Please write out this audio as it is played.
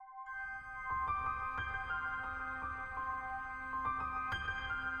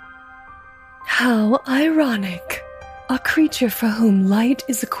How ironic. A creature for whom light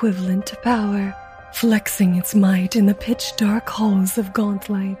is equivalent to power, flexing its might in the pitch-dark halls of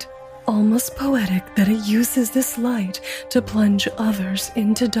Gauntlight. Almost poetic that it uses this light to plunge others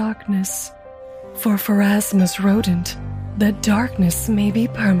into darkness. For Pharasma's rodent, that darkness may be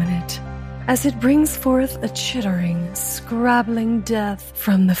permanent, as it brings forth a chittering, scrabbling death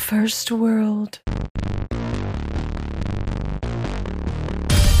from the first world.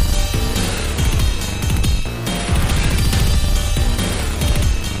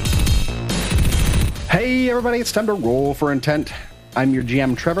 Hey everybody, it's time to roll for intent. I'm your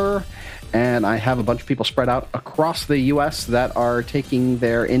GM Trevor, and I have a bunch of people spread out across the US that are taking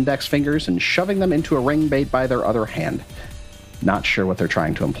their index fingers and shoving them into a ring made by their other hand. Not sure what they're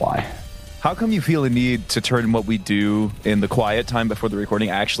trying to imply. How come you feel a need to turn what we do in the quiet time before the recording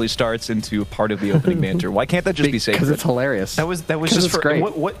actually starts into part of the opening banter? Why can't that just be sacred? Because it's hilarious. That was just for great.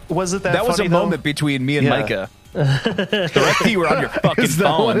 What was it that? That was a moment between me and Micah. The rest of you were on your fucking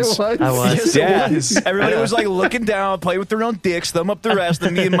phones. What it was? I was. Yes, yeah. Everybody was like looking down, playing with their own dicks, thumb up the rest,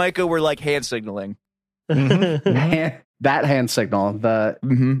 and me and Micah were like hand signaling. That hand signal,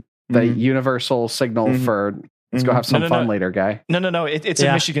 the universal signal for let's go have some fun later, guy. No. It's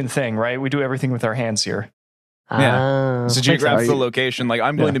a Michigan thing, right? We do everything with our hands here. Yeah. It's a geographical location. Like,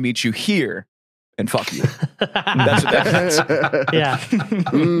 I'm going to meet you here and fuck you. That's what that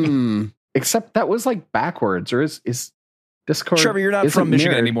means. Yeah. Except that was like backwards, or is Discord? Trevor, you're not from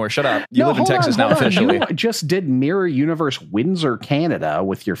Michigan anymore. Shut up. You live in Texas now officially. You just did Mirror Universe Windsor, Canada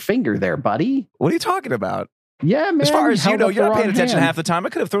with your finger there, buddy. What are you talking about? Yeah, man. As far as you know, you're not paying attention hand. half the time. I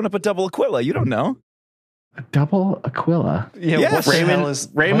could have thrown up a double Aquila. You don't know. A double Aquila? Yeah, yes.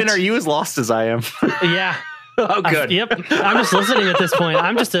 Raymond, are you as lost as I am? Yeah. Oh, good. Yep. I'm just listening at this point.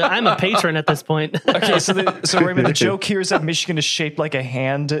 I'm a patron at this point. Okay, so Raymond, the joke here is that Michigan is shaped like a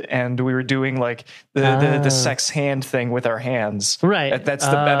hand, and we were doing like the sex hand thing with our hands. Right. That's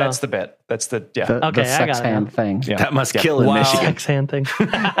the bit. That's the Okay, the sex I got hand it. thing. Yeah. That must kill in Michigan. Sex hand thing.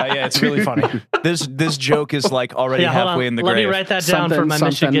 Yeah, it's really funny. This joke is like already halfway in the Let grave. me write that down for my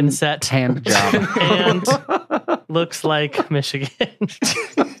Michigan set. Hand job. And looks like Michigan.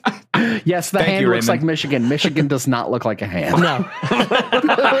 Yes, the hand looks like Michigan. Michigan does not look like a hand. No.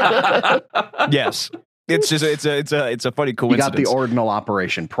 Yes. It's just it's a funny coincidence. You got the ordinal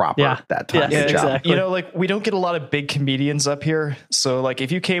operation proper that time. Yeah, Good job. exactly. You know, like, we don't get a lot of big comedians up here, so like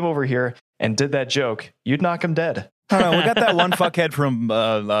if you came over here and did that joke, you'd knock him dead. I don't know, we got that one fuckhead from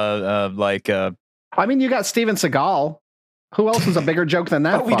I mean, you got Steven Seagal. Who else is a bigger joke than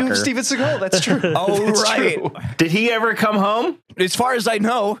that? We do have Steven Seagal. That's true. Oh, That's right. true. Did he ever come home? As far as I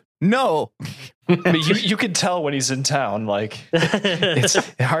know, no. But you can tell when he's in town. Like, it's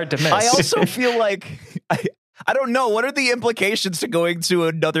hard to miss. I also feel like I don't know. What are the implications to going to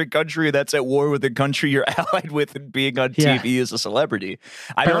another country that's at war with a country you're allied with and being on TV as a celebrity?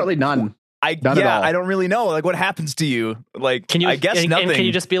 Apparently none. None at all. I don't really know. Like, what happens to you? Like, I guess nothing. And can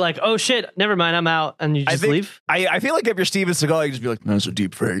you just be like, oh shit, never mind, I'm out, and you just leave? I feel like if you're Steven Seagal, you just be like, that's a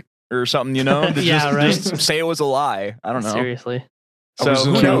deep fake or something, you know? Just say it was a lie. I don't know. Seriously. So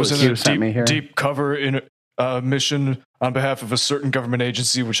who knows? I was in a deep cover in a mission on behalf of a certain government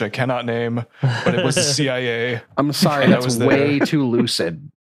agency, which I cannot name, but it was the CIA. I'm sorry, that's way too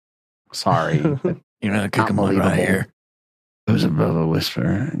lucid. Sorry. You're not kicking my right here. It was a bit of a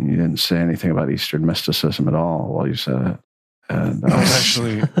whisper. You didn't say anything about Eastern mysticism at all while you said it. And, I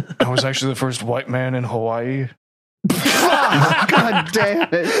was actually the first white man in Hawaii. God damn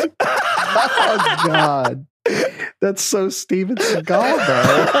it. Oh, God. That's so Steven Seagal,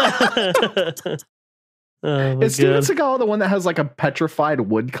 bro. Is Steven Seagal the one that has like a petrified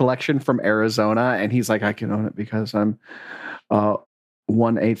wood collection from Arizona? And he's like, I can own it because I'm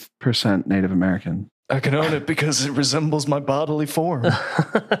 1/8% Native American. I can own it because it resembles my bodily form.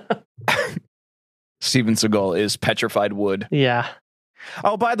 Steven Seagal is petrified wood. Yeah.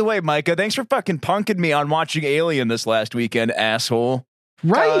 Oh, by the way, Micah, thanks for fucking punking me on watching Alien this last weekend, asshole.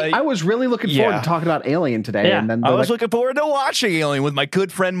 Right. I was really looking forward to talking about Alien today. Yeah. And then I was looking forward to watching Alien with my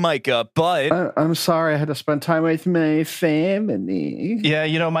good friend Micah, but I'm sorry I had to spend time with my family. Yeah,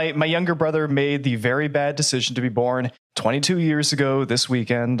 you know, my younger brother made the very bad decision to be born 22 years ago this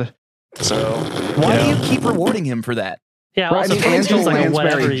weekend. So why do you keep rewarding him for that? Yeah, right, also, Angela like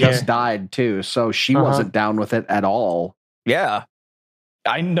Lansbury just died too, so she wasn't down with it at all. Yeah.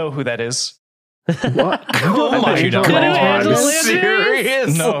 I know who that is. What? Oh my God.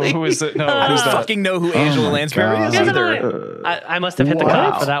 Seriously? No, who is it? No, I don't who's that? fucking know who Angela Lansbury is either. I must have hit the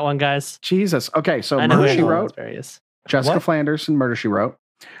cutoff for that one, guys. Jesus. Okay, so I know Murder, who She Wrote. Jessica What? Flanders in Murder, She Wrote.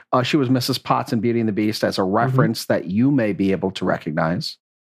 She was Mrs. Potts in Beauty and the Beast as a reference that you may be able to recognize.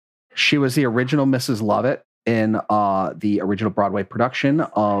 She was the original Mrs. Lovett in the original Broadway production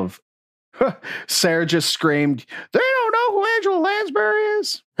of. Sarah just screamed, "They don't know who Angela Lansbury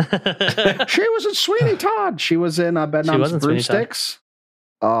is." She was in Sweeney Todd. She was in Bedknobs and Broomsticks.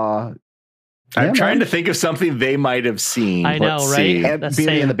 I'm trying to think of something they might have seen. I know, Let's right? see.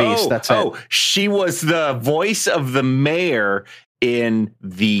 Beauty and the Beast. That's it. She was the voice of the mayor in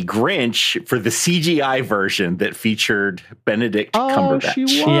The Grinch for the CGI version that featured Benedict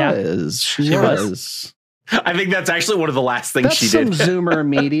Cumberbatch. She was. I think that's actually one of the last things she did. That's some Zoomer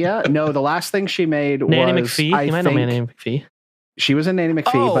media. No, the last thing she made Nanny was McPhee. You might know Nanny McPhee. She was in Nanny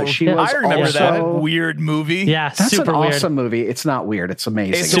McPhee, but she was I remember also, that weird movie. Yeah, that's super an weird. awesome movie. It's not weird. It's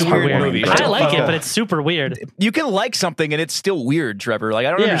amazing. It's Super a weird weird. movie. I like it, but it's super weird. You can like something and it's still weird, Trevor. Like,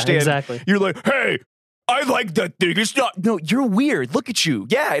 I don't understand. Exactly. You're like, hey, I like that thing. It's not. No, you're weird. Look at you.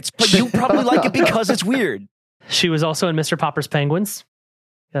 Yeah, it's. You probably like it because it's weird. She was also in Mr. Popper's Penguins.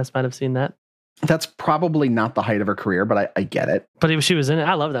 You guys might have seen that. That's probably not the height of her career, but I get it. But she was in it.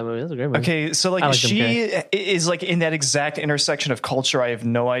 I love that movie. It was a great movie. Okay, so like she is like in that exact intersection of culture I have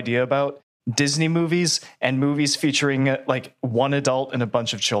no idea about. Disney movies and movies featuring like one adult and a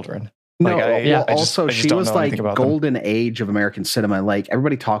bunch of children. No, Like, also I just she don't was know like anything about them. golden age of American cinema. Like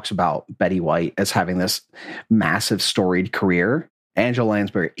everybody talks about Betty White as having this massive storied career. Angela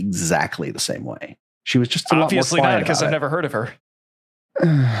Lansbury exactly the same way. She was just obviously a lot more not quiet because about I've it. never heard of her.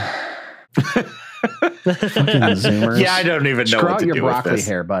 Fucking Zoomers. Yeah, I don't even know Screw what out to your do with broccoli this.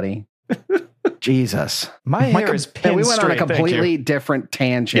 hair, buddy. Jesus. My hair is And we went on a pinstraight, thank you. completely different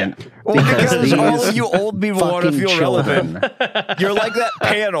tangent. Well, because all these of you old people want to fucking feel children. relevant. You're like that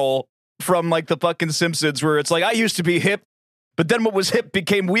panel from like the fucking Simpsons where it's like, I used to be hip, but then what was hip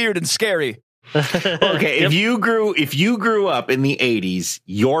became weird and scary. Okay, if you grew up in the 80s,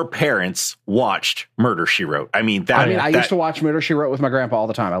 your parents watched Murder, She Wrote. I mean, I used to watch Murder, She Wrote with my grandpa all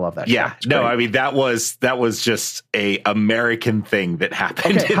the time. I love that Yeah, show. It's no, great. I mean that was just a American thing that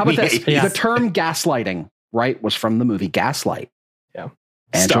happened. Okay, how in about the this? 80s. The term gaslighting, right, was from the movie Gaslight. Yeah.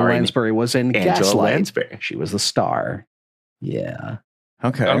 Angela Starring Lansbury was in Angela Gaslight. Lansbury. She was the star. Yeah.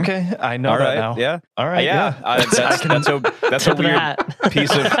 Okay, I know All that right. now. Yeah. All right. Yeah. That's a Tip of the weird hat.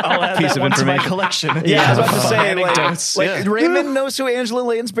 piece of I'll add piece that of one to my information. collection. Yeah, I was about to of say, anecdotes. like Raymond knows who Angela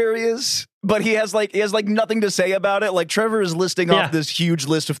Lansbury is, but he has nothing to say about it. Like Trevor is listing off this huge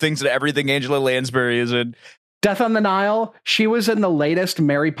list of things that everything Angela Lansbury is in. Death on the Nile. She was in the latest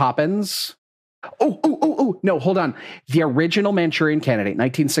Mary Poppins. Oh, no, hold on. The original Manchurian Candidate,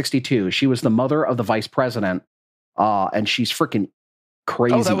 1962. She was the mother of the vice president. And she's freaking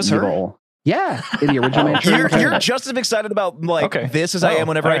crazy Oh, that was her? evil. Yeah, in the original Manchurian You're Candidate. just as excited about this as I am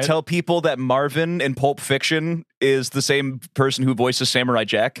whenever I tell people that Marvin in Pulp Fiction is the same person who voices Samurai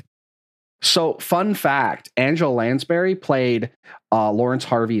Jack. So, fun fact, Angela Lansbury played Lawrence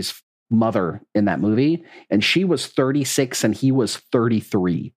Harvey's mother in that movie, and she was 36 and he was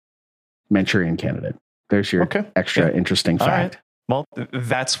 33. Manchurian Candidate. There's your extra interesting All fact. right. Well,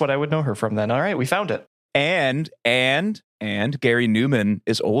 that's what I would know her from then. All right, we found it. And Gary Newman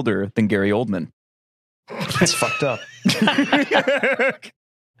is older than Gary Oldman. That's fucked up.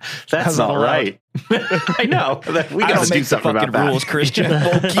 That's not right. I know. We I got don't to do make the something fucking about that. rules, Christian.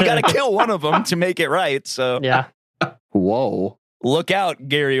 Well, you got to kill one of them to make it right. So Yeah. Whoa. Look out,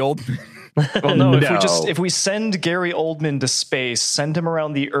 Gary Oldman. Well, no, No. if we send Gary Oldman to space, send him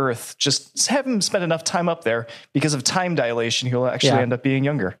around the Earth, just have him spend enough time up there because of time dilation, he'll actually end up being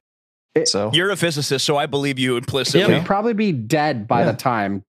younger. So You're a physicist, so I believe you implicitly. He'll probably be dead by the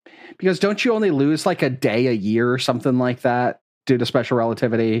time. Because don't you only lose like a day a year or something like that due to special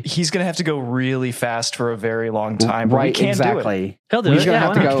relativity? he's going to have to go really fast for a very long time. But we Right, can't do it. exactly. He'll do He's it. going to Yeah,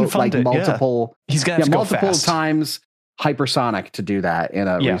 have to why not? go can fund like it, yeah. multiple, He's going to have to go multiple fast. times hypersonic to do that in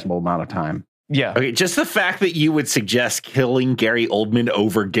a reasonable amount of time. Yeah. Okay, just the fact that you would suggest killing Gary Oldman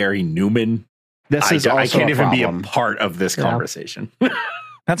over Gary Newman, This is also I can't a even problem. be a part of this conversation.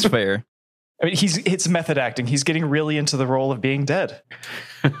 That's fair. I mean, it's method acting. He's getting really into the role of being dead.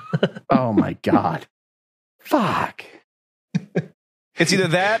 Oh my God. Fuck. It's either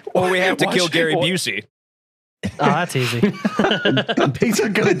that or we have to kill Gary Watch- Busey. Oh, that's easy. Things are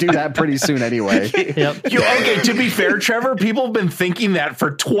going to do that pretty soon anyway. Yep. Okay, to be fair, Trevor, people have been thinking that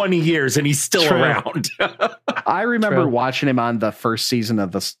for 20 years and he's still True. around. I remember True. watching him on the first season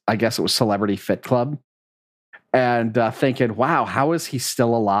of this, I guess it was Celebrity Fit Club, and thinking, wow, how is he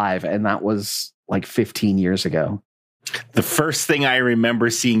still alive? And that was like 15 years ago. The first thing I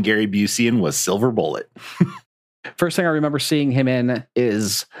remember seeing Gary Busey in was Silver Bullet. First thing I remember seeing him in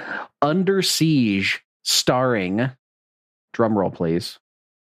is Under Siege, starring, drum roll please,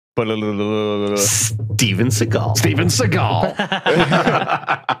 Steven Seagal. Steven Seagal.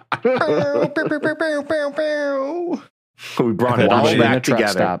 We brought it all back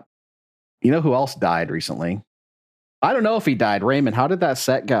together. You know who else died recently? I don't know if he died. Raymond, how did that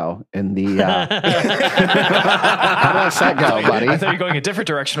set go in the... how did that set go, buddy? I thought you were going a different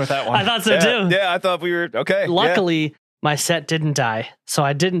direction with that one. I thought so too. Yeah, I thought we were okay. Luckily, my set didn't die, so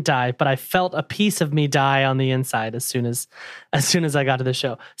I didn't die, but I felt a piece of me die on the inside as soon as I got to the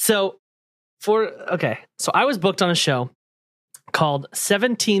show. So I was booked on a show called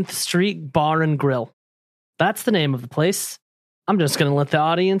 17th Street Bar and Grill. That's the name of the place. I'm just going to let the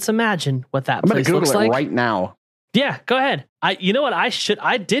audience imagine what that place looks like. I'm going to Google it right now. Yeah, go ahead. You know what?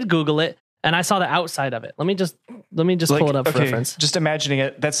 I did Google it, and I saw the outside of it. Let me just pull it up for reference. Just imagining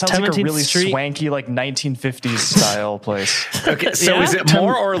it. That sounds like a really swanky, like 1950s style place. Okay, so is it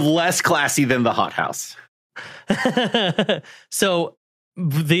more or less classy than the Hot House? So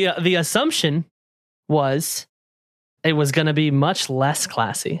the assumption was it was going to be much less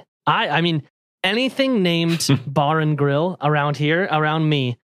classy. I mean, anything named bar and grill around here, around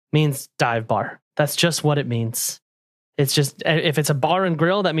me, means dive bar. That's just what it means. It's just, if it's a bar and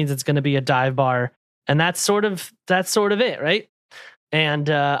grill, that means it's going to be a dive bar, and that's sort of it, right? And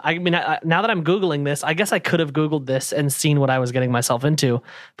I mean, now that I'm Googling this, I guess I could have Googled this and seen what I was getting myself into,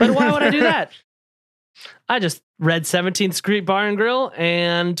 but why would I do that? I just read 17th Street Bar and Grill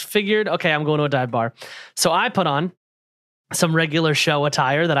and figured, okay, I'm going to a dive bar. So I put on some regular show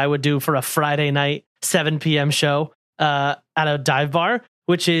attire that I would do for a Friday night 7 p.m. show at a dive bar,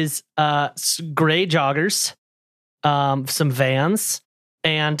 which is gray joggers, some Vans,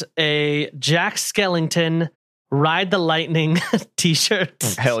 and a Jack Skellington Ride the Lightning t-shirt.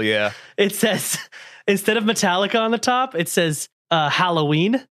 Hell yeah. It says, instead of Metallica on the top, it says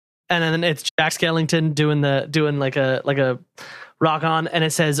Halloween, and then it's Jack Skellington doing like a rock on, and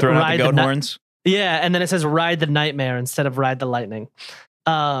it says throwing Ride out the the goat horns. Yeah, and then it says Ride the Nightmare instead of Ride the Lightning.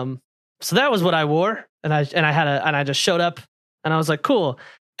 So that was what I wore, and I just showed up, and I was like, cool.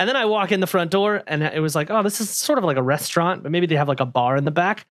 And then I walk in the front door, and it was like, oh, this is sort of like a restaurant, but maybe they have like a bar in the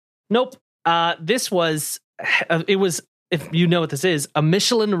back. Nope. It was, if you know what this is, a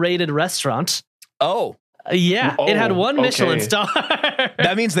Michelin-rated restaurant. Oh. Yeah, it had one Michelin star.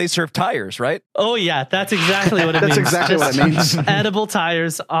 That means they serve tires, right? Oh, yeah, that's exactly what it means. That's exactly what it means. Edible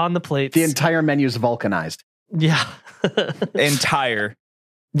tires on the plates. The entire menu is vulcanized. Yeah. Entire.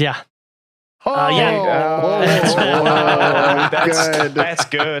 Yeah. That's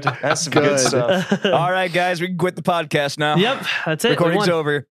good. That's some good stuff. All right, guys, we can quit the podcast now. Yep, that's it. Recording's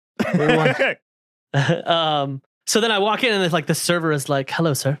over. So then I walk in, and it's like the server is like,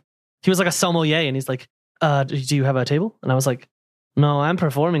 "Hello, sir." He was like a sommelier, and he's like, "Do you have a table?" And I was like, "No, I'm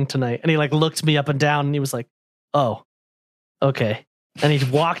performing tonight." And he like looked me up and down, and he was like, "Oh, okay." And he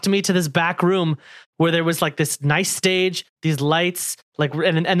walked me to this back room where there was like this nice stage, these lights, like,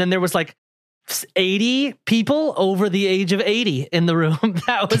 and then there was like 80 people over the age of 80 in the room.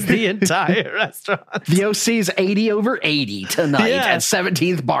 That was the entire restaurant. The OC's 80 over 80 tonight at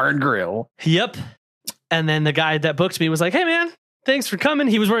 17th Bar and Grill. Yep. And then the guy that booked me was like, "Hey man, thanks for coming."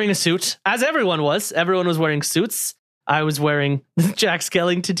 He was wearing a suit, as everyone was. Everyone was wearing suits. I was wearing the Jack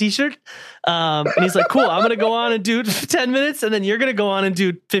Skellington t-shirt. And he's like, "Cool, I'm going to go on and do 10 minutes, and then you're going to go on and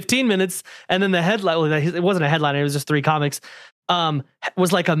do 15 minutes. And then the headline, it wasn't a headliner, it was just 3 comics,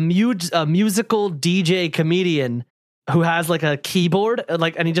 was like a musical DJ comedian who has like a keyboard,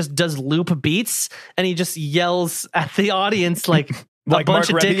 and he just does loop beats, and he just yells at the audience like a bunch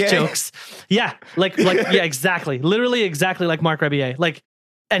of dick jokes. Yeah, yeah, exactly. Literally exactly like Mark Rebier.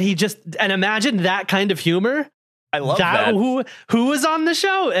 And imagine that kind of humor. I love that. Who was on the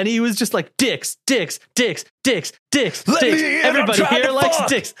show, and he was just like dicks. Everybody here likes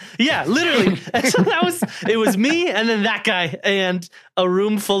dicks. Yeah, literally. And so it was me, and then that guy, and a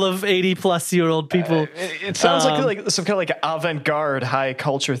room full of 80-plus-year-old people. It sounds like some kind of like avant-garde high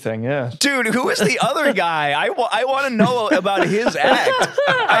culture thing. Yeah, dude, who is the other guy? I want to know about his act.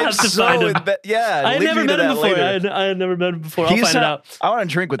 I'm so yeah. I had never met him before. I had never met him before. I'll find it out. I want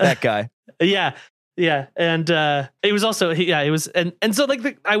to drink with that guy. Yeah. Yeah, and it was also it was and so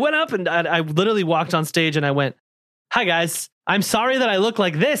like I went up, and I literally walked on stage, and I went, "Hi guys, I'm sorry that I look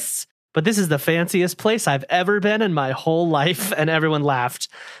like this, but this is the fanciest place I've ever been in my whole life," and everyone laughed,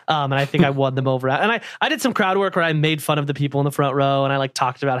 and I think I won them over. And I did some crowd work where I made fun of the people in the front row, and I like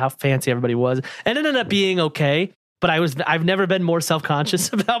talked about how fancy everybody was, and it ended up being okay. But I've never been more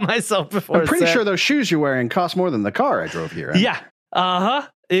self-conscious about myself before. I'm pretty sure those shoes you're wearing cost more than the car I drove here in. Yeah.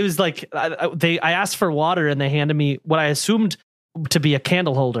 It was like I asked for water, and they handed me what I assumed to be a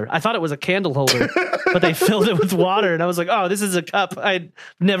candle holder. I thought it was a candle holder, but they filled it with water, and I was like, "Oh, this is a cup. I'd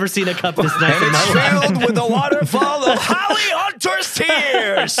never seen a cup this nice in my life." Filled with a waterfall of Holly Hunter's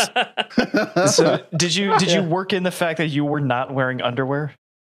tears. So did you work in the fact that you were not wearing underwear?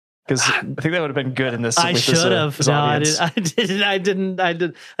 Because I think that would have been good in this. I should have. This No, audience. I didn't. I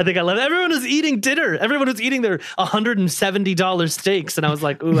think I left. Everyone was eating dinner. Everyone was eating their $170 steaks, and I was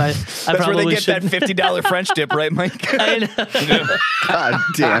like, "Ooh, I That's where probably they get should." that $50 French dip, right, Mike? I know. God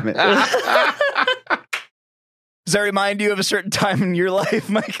damn it. Does that remind you of a certain time in your life,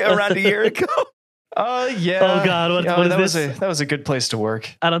 Mike, around a year ago? Yeah. Oh God, what is this? That was a good place to work.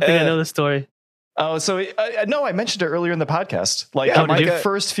 I don't think I know the story. Oh, so no, I mentioned it earlier in the podcast. Like Yeah, my did you?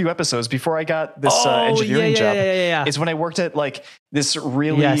 first few episodes before I got this Oh, engineering job, yeah. is when I worked at like this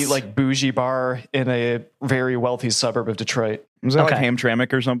really Yes. like bougie bar in a very wealthy suburb of Detroit, Was that Okay. like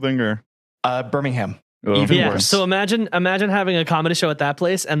Hamtramck or something? Or Birmingham. Oh. Even Yeah. worse. So imagine having a comedy show at that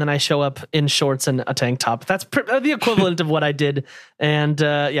place, and then I show up in shorts and a tank top. That's the equivalent of what I did. And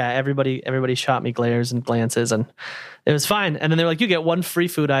everybody shot me glares and glances, and it was fine. And then they were like, "You get one free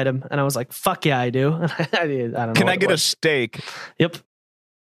food item," and I was like, "Fuck yeah, I do." And I don't know. Can what I it get a was. steak? Yep.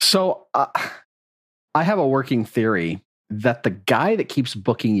 So I have a working theory that the guy that keeps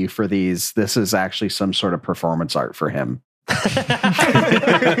booking you for this is actually some sort of performance art for him. What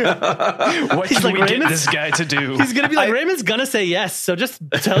He's can like, we get Raymond's- this guy to do? He's gonna be like, Raymond's gonna say yes, so just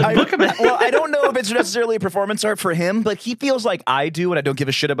book him. Well, I don't know if it's necessarily a performance art for him, but he feels like I do, and I don't give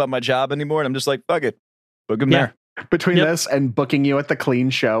a shit about my job anymore. And I'm just like, fuck it, book him Yeah. there. Between Yep. this and booking you at the clean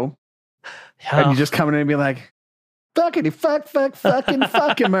show, and you just come in and be like, fuckity,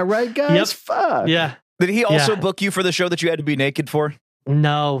 fucking, am I right, guys? Yep. Fuck. Yeah. Did he also Yeah. book you for the show that you had to be naked for?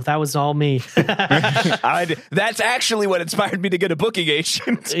 No, that was all me. That's actually what inspired me to get a booking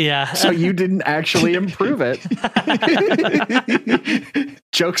agent. Yeah. So you didn't actually improve it.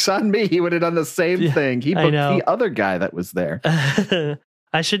 Joke's on me. He would have done the same Yeah, thing. He I booked know. the other guy that was there.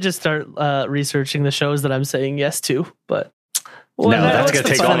 I should just start researching the shows that I'm saying yes to, but No, that's going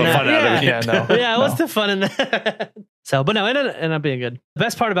to take all the fun out of it. Yeah, no. Yeah, what's the fun in that? So, but no, it ended up being good. The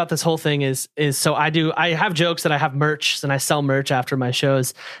best part about this whole thing is so I have jokes that I have merch and I sell merch after my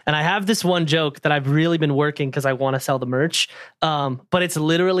shows. And I have this one joke that I've really been working because I want to sell the merch. But it's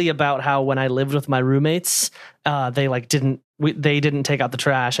literally about how when I lived with my roommates, they didn't take out the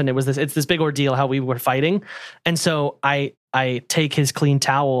trash, and it's this big ordeal how we were fighting. And so I take his clean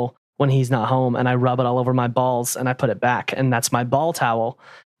towel when he's not home and I rub it all over my balls and I put it back, and that's my ball towel.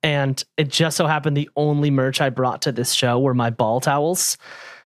 And it just so happened the only merch I brought to this show were my ball towels.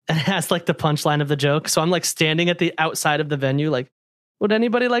 And it has like the punchline of the joke. So I'm like standing at the outside of the venue, like, would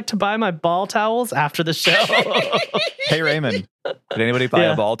anybody like to buy my ball towels after the show? Hey, Raymond, did anybody buy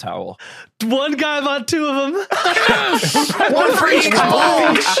Yeah. a ball towel? One guy bought two of them. One for each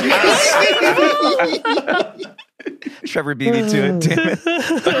ball. Trevor beat me to it, damn it.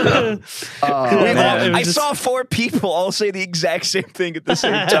 man, it was I just- saw four people all say the exact same thing at the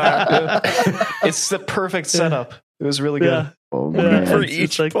same time. It's the perfect setup. It was really good. Yeah. Oh, Yeah. man. For It's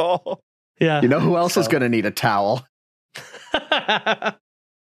each like- ball. Yeah. You know who else is going to need a towel?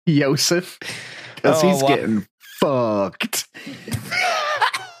 Yosef. Because Oh, he's wow. getting fucked.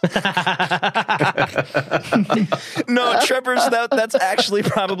 No, Trevor's that's actually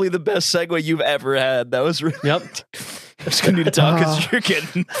probably the best segue you've ever had. That was really. Yep. I'm just gonna need to talk because you're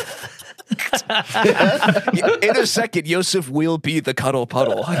getting. In a second, Yosef will be the cuddle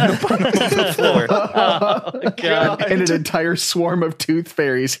puddle on the bottom of the floor. Oh, God. In an entire swarm of tooth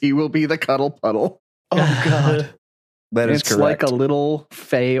fairies, he will be the cuddle puddle. Oh God. That is It's correct. like a little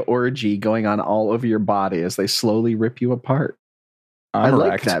fey orgy going on all over your body as they slowly rip you apart. I like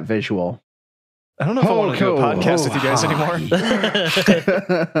Correct. that visual. I don't know if I want to do a podcast with you guys anymore.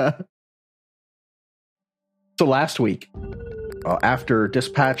 So last week, after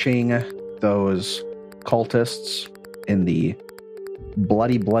dispatching those cultists in the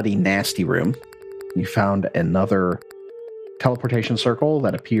bloody, nasty room, you found another teleportation circle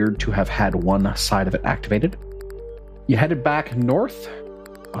that appeared to have had one side of it activated. You headed back north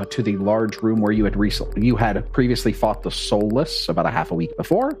to the large room where you had previously fought the Soulless about a half a week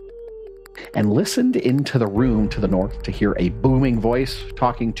before, and listened into the room to the north to hear a booming voice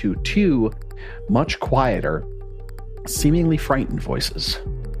talking to two much quieter, seemingly frightened voices.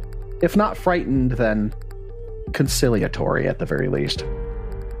 If not frightened, then conciliatory at the very least.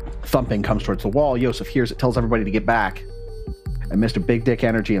 Thumping comes towards the wall. Yosef hears it, tells everybody to get back. And Mr. Big Dick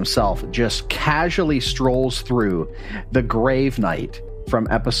Energy himself just casually strolls through the Grave Knight from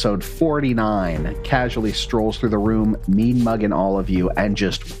episode 49, casually strolls through the room, mean mugging all of you, and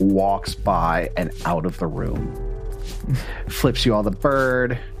just walks by and out of the room. flips you all the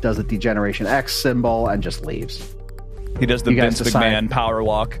bird, does a Degeneration X symbol, and just leaves. He does the You guys Vince decide. McMahon power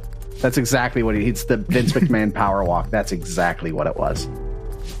walk. That's exactly what it's the Vince McMahon power walk. That's exactly what it was.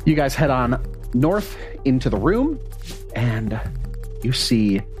 You guys head on north into the room, and you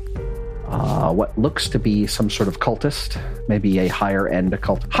see what looks to be some sort of cultist, maybe a higher end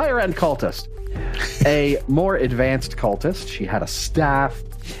cultist, a more advanced cultist. She had a staff,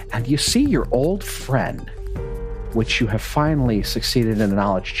 and you see your old friend, which you have finally succeeded in a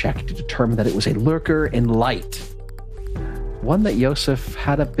knowledge check to determine that it was a lurker in light. One that Yosef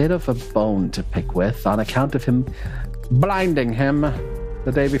had a bit of a bone to pick with on account of him blinding him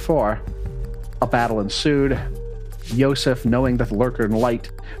the day before. A battle ensued. Yosef, knowing that the lurker in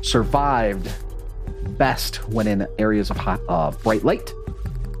light survived best when in areas of bright light,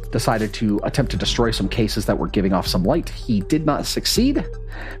 decided to attempt to destroy some cases that were giving off some light. He did not succeed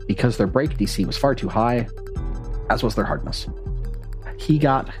because their break DC was far too high, as was their hardness. He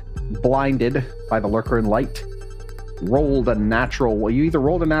got blinded by the lurker in light, rolled a natural, well, you either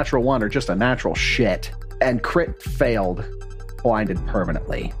rolled a natural 1 or just a natural shit, and crit failed, blinded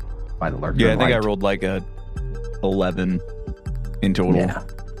permanently by the lurker in light. Yeah, I think I rolled like a 11 in total.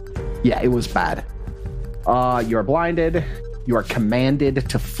 Yeah, it was bad. You are blinded. You are commanded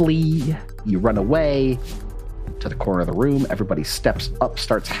to flee. You run away to the corner of the room. Everybody steps up,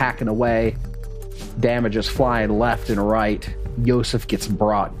 starts hacking away. Damage is flying left and right. Yosef gets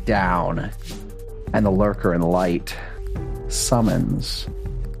brought down. And the lurker in light summons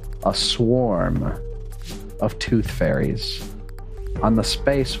a swarm of tooth fairies on the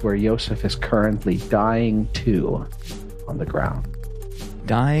space where Yosef is currently dying to on the ground.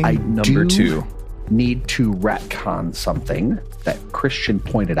 Dying number 2. Need to retcon something that Christian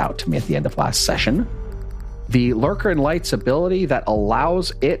pointed out to me at the end of last session. The Lurker in Light's ability that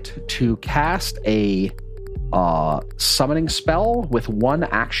allows it to cast a summoning spell with one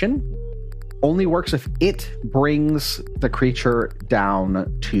action only works if it brings the creature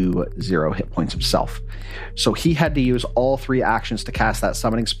down to 0 hit points himself. So he had to use all 3 actions to cast that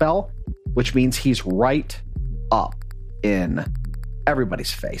summoning spell, which means he's right up in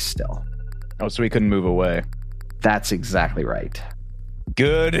everybody's face still. Oh, so he couldn't move away. That's exactly right.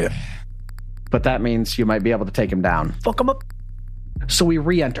 Good. But that means you might be able to take him down. Fuck him up. So we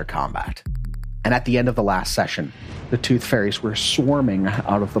re-enter combat. And at the end of the last session, the Tooth Fairies were swarming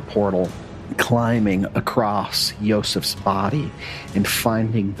out of the portal, climbing across Yosef's body and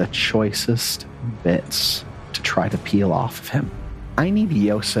finding the choicest bits to try to peel off of him. I need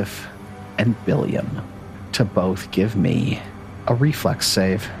Yosef and Billiam to both give me a reflex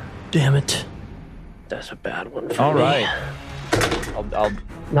save. Damn it. That's a bad one for All me. right. I'll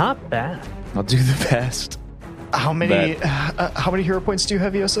Not bad. do the best. How many hero points do you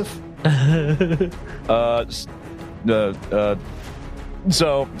have, Yosef?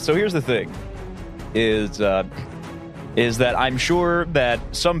 So here's the thing, is that I'm sure that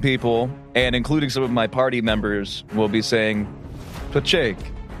some people, and including some of my party members, will be saying, but Jake,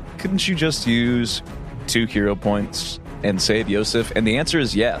 couldn't you just use 2 hero points and save Yosef? And the answer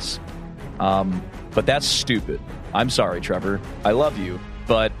is yes. But that's stupid. I'm sorry, Trevor. I love you.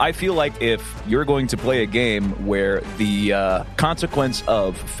 But I feel like if you're going to play a game where the consequence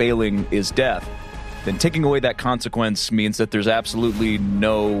of failing is death, then taking away that consequence means that there's absolutely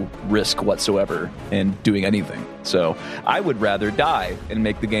no risk whatsoever in doing anything. So I would rather die and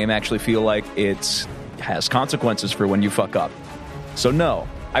make the game actually feel like it has consequences for when you fuck up. So no,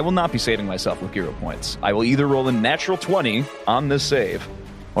 I will not be saving myself with hero points. I will either roll a natural 20 on this save,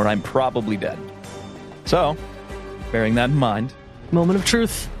 or I'm probably dead. So, bearing that in mind, Moment of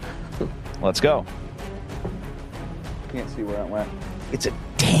truth. let's go. Can't see where I went. It's a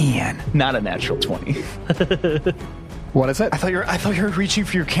 10, not a natural 20. What is it? I thought you were reaching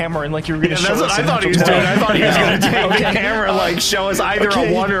for your camera and like you were going to show That's what us. I thought he was doing. I thought he was going to take the camera and like show us either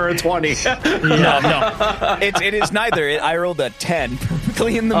a 1 or a 20. No. It is neither. I rolled a 10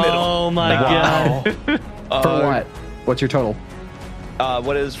 perfectly in the middle. Oh my god. For what? What's your total?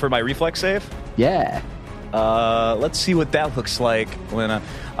 What is for my reflex save? Yeah. Let's see what that looks like when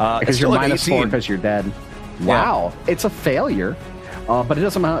Because it's you're still an minus 18. 4 because you're dead. Wow. It's a failure. But it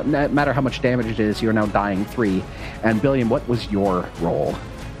doesn't matter how much damage it is. You're now dying 3. And Billiam, what was your roll?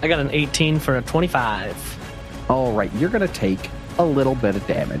 I got an 18 for a 25. All right. You're going to take a little bit of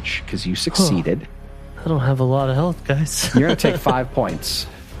damage because you succeeded. I don't have a lot of health, guys. You're going to take 5 points.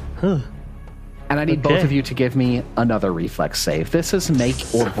 And I need both Okay. of you to give me another reflex save. This is make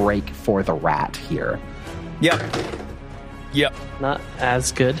or break for the rat here. Yep. Not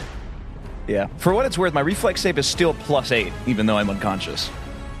as good. Yeah. For what it's worth, my reflex save is still +8, even though I'm unconscious.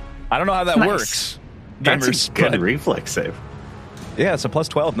 I don't know how that Nice. works, That's gamers. a good but- reflex save. Yeah, it's a plus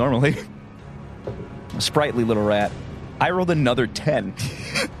 12 normally. A sprightly little rat. I rolled another 10.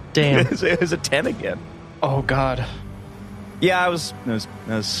 Damn. It was a 10 again. Oh God. Yeah, I was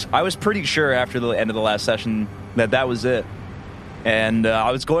pretty sure after the end of the last session that was it. And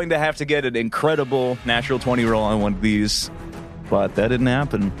I was going to have to get an incredible natural 20 roll on one of these, but that didn't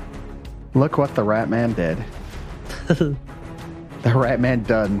happen. Look what the Rat Man did. The Rat Man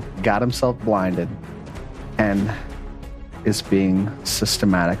got himself blinded and is being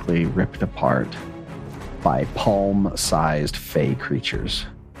systematically ripped apart by palm-sized fey creatures.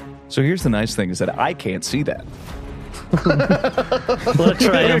 So here's the nice thing is that I can't see that. What a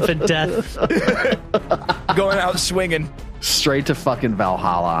triumphant death. Going out swinging. Straight to fucking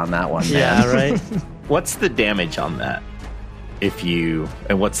Valhalla on that one, man. Yeah, right? What's the damage on that?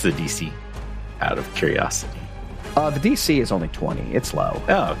 And what's the DC? Out of curiosity. The DC is only 20. It's low.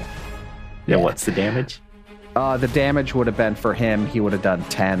 Oh, okay. Yeah. And what's the damage? The damage would have been for him, he would have done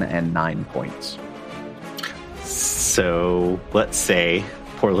 10 and 9 points. So let's say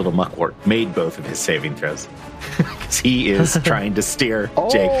poor little Muckwort made both of his saving throws. Because he is trying to steer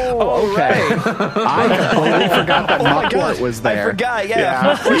Jake. Oh, okay. I completely forgot that Muckwort was there. I forgot,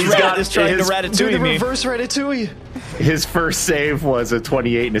 yeah. He's got is trying to his- Do ratatouille the me. reverse Ratatouille. His first save was a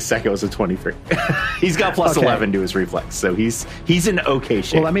 28 and his second was a 23. He's got plus Okay. 11 to his reflex, so he's in okay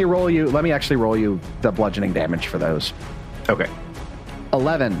shape. Well, let me actually roll you the bludgeoning damage for those. Okay.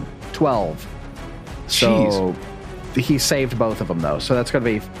 11, 12. So he saved both of them, though. So that's going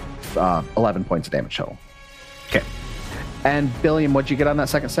to be 11 points of damage total. Okay. And Billiam, what'd you get on that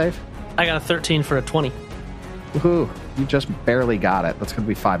second save? I got a 13 for a 20. Woohoo. You just barely got it. That's going to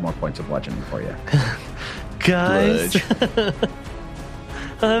be 5 more points of bludgeoning for you. Guys,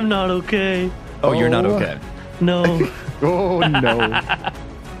 I'm not okay. Oh, you're not okay. No, Oh, no.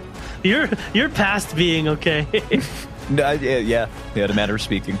 you're past being okay. No, yeah, the matter of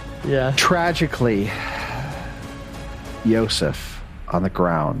speaking. Yeah. Tragically, Yosef on the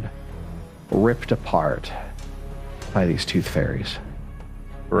ground, ripped apart by these tooth fairies.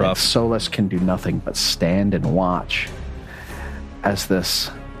 And Rough. Solus can do nothing but stand and watch as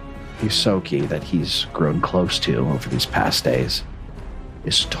this Yusoki that he's grown close to over these past days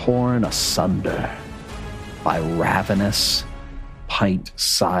is torn asunder by ravenous,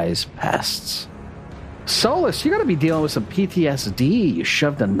 pint-sized pests. Solus, you gotta be dealing with some PTSD. You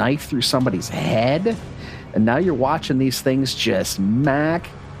shoved a knife through somebody's head, and now you're watching these things just mac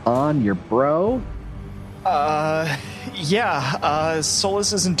on your bro. Yeah.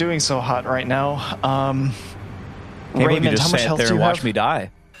 Solus isn't doing so hot right now. Can't believe Raymond, you just how much sat health there do and you watched have? me die.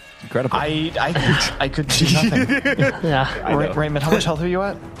 Incredible. I could do nothing. Yeah. Raymond, how much health are you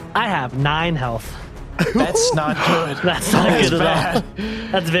at? I have 9 health. That's not good. That's not That's good at all.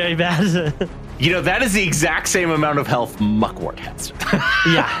 bad. That's very bad. You know, that is the exact same amount of health Muckwort has.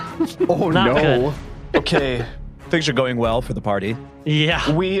 Yeah. Oh Not no. good. Okay. Things are going well for the party. Yeah.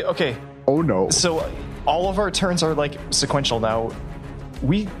 Okay. Oh no. So all of our turns are like sequential now.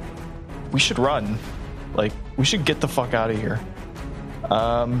 We should run. Like we should get the fuck out of here.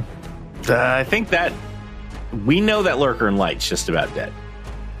 I think that we know that Lurker and Light's just about dead.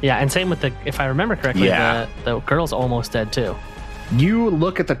 Yeah, and same with if I remember correctly, Yeah. the girl's almost dead too. You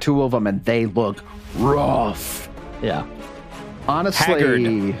look at the two of them and they look rough. Yeah. Honestly, Haggard.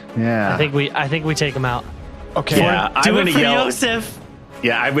 yeah. I think we take him out. Okay. Yeah, Do I'm it gonna for yell. Yosef.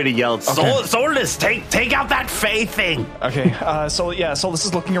 Yeah, I'm gonna yell. Solus, take out that Fey thing. Okay. Solus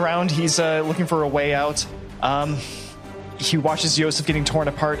is looking around. He's looking for a way out. He watches Yosef getting torn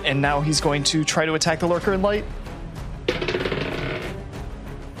apart, and now he's going to try to attack the Lurker in Light.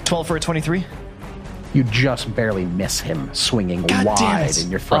 12 for a 23. You just barely miss him swinging God damn wide it. in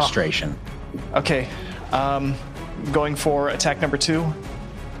your frustration. Okay. Going for attack number 2.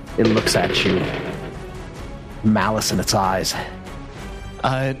 It looks at you, malice in its eyes.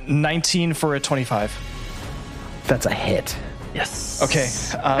 19 for a 25. That's a hit. Yes. Okay.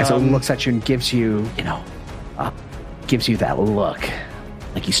 And so it looks at you and gives you, gives you that look,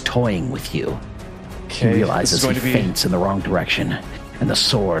 like he's toying with you. He Okay, realizes this is going he to be feints in the wrong direction, and the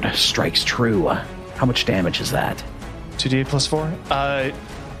sword strikes true. How much damage is that? 2d8 plus 4.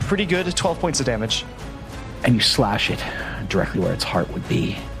 Pretty good. 12 points of damage. And you slash it directly where its heart would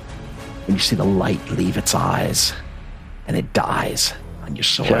be. And you see the light leave its eyes, and it dies on your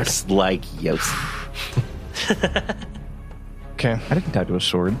sword. Just like Yosef. Okay. I didn't die to a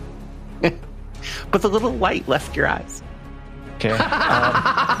sword. But the little light left your eyes. Okay.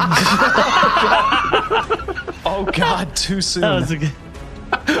 Oh God! Too soon. That was a good.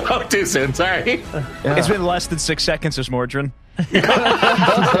 Oh, too soon. Sorry. It's been less than 6 seconds, as Mordrin.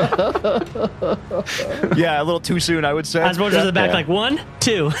 Yeah, a little too soon, I would say. Osborne's to the back, Yeah. like 1,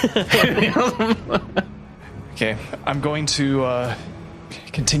 2. Okay, I'm going to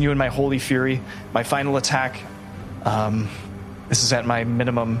continue in my Holy Fury. My final attack. This is at my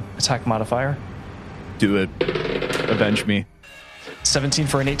minimum attack modifier. Do it. Avenge me. 17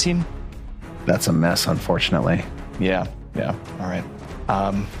 for an 18. That's a mess, unfortunately. Yeah. All right.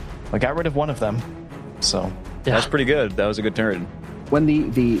 I got rid of one of them. So That's pretty good. That was a good turn. When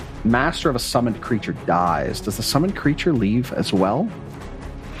the master of a summoned creature dies, does the summoned creature leave as well?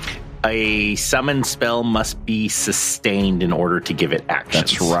 A summon spell must be sustained in order to give it action.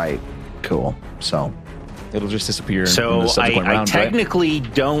 That's right. Cool. So It'll just disappear. in So the subsequent I rounds, right? technically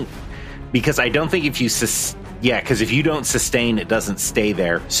don't, because I don't think if you because if you don't sustain, it doesn't stay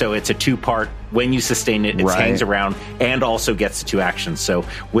there. So it's a 2-part. When you sustain it, it Right. hangs around and also gets 2 actions. So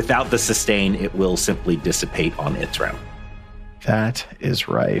without the sustain, it will simply dissipate on its round. that is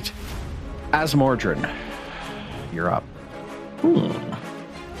right. Asmordran, you're up. You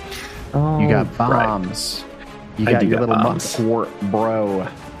got bombs. You I got do your got little bombs. muck bro.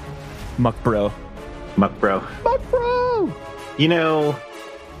 Muck bro. Muck bro. Muck bro! You know,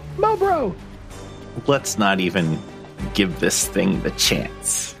 Mo bro! let's not even give this thing the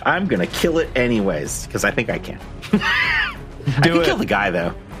chance. I'm going to kill it anyways, because I think I can. I can it. kill the guy,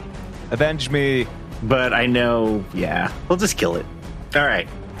 though. Avenge me. But I know, yeah, we'll just kill it. All right.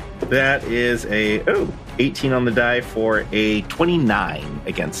 That is a 18 on the die for a 29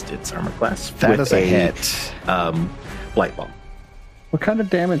 against its armor class. That with is a hit. Blight bomb. What kind of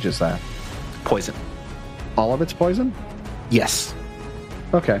damage is that? Poison. All of it's poison? Yes.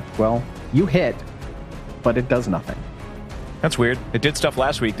 Okay, well, you hit, but it does nothing. That's weird. It did stuff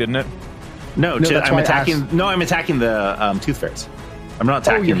last week, didn't it? No, that's I'm why I attacking. asked- No, I'm attacking the tooth fairies. I'm not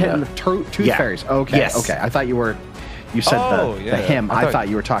attacking. Oh, you're hitting the the tooth Yeah. fairies. Okay, Yes. okay. I thought you said Oh, the yeah. him. I I thought- thought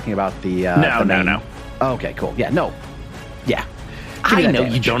you were talking about the No, the main- no. Okay, cool. Yeah, no. Yeah. Give me I that know you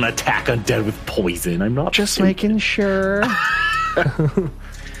damage. don't attack undead with poison. I'm not Just stupid. making sure. I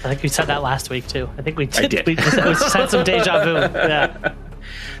think we said that last week, too. I think we did. did. We just had some deja vu. Yeah.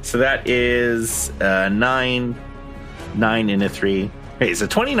 So that is 9 and a 3. Hey, is a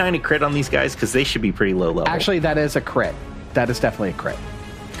 29 a crit on these guys? Because they should be pretty low level. Actually, that is a crit. That is definitely a crit.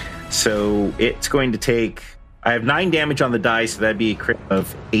 So it's going to take. I have 9 damage on the die, so that'd be a crit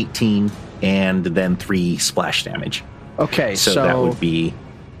of 18, and then 3 splash damage. Okay, So, so that would be.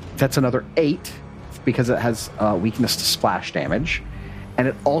 that's another 8 because it has weakness to splash damage. And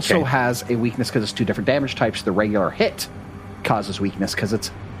it also Okay. has a weakness because it's 2 different damage types. The regular hit causes weakness because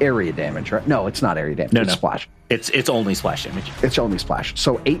it's area damage, right? No, it's not area damage. No, it's no. splash. It's only splash damage. It's only splash.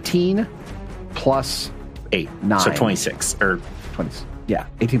 So 18 plus 8. 9. So 26. Or 20. Yeah,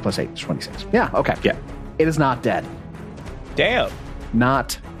 18 plus 8 is 26. Yeah, okay. Yeah. It is not dead. Damn.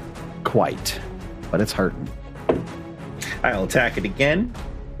 Not quite, but it's hurting. I'll attack it again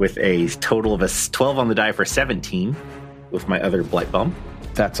with a total of a 12 on the die for 17 with my other blight bomb.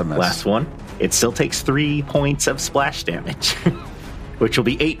 That's a miss. Last one. It still takes 3 points of splash damage, which will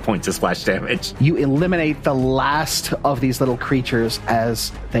be 8 points of splash damage. You eliminate the last of these little creatures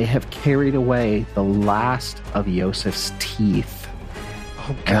as they have carried away the last of Yosef's teeth.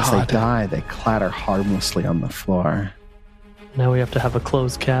 Oh, As they God. die, they clatter harmlessly on the floor. Now we have to have a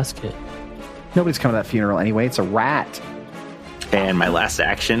closed casket. Nobody's coming to that funeral anyway. It's a rat. And my last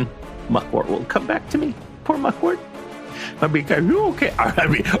action, Muckwort will come back to me. Poor Muckwort. I'll be like, are you okay? I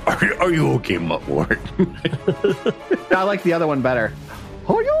mean, are you okay, Muckwort? I like the other one better.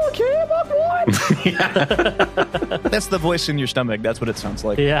 Are you okay, Muckwort? That's the voice in your stomach. That's what it sounds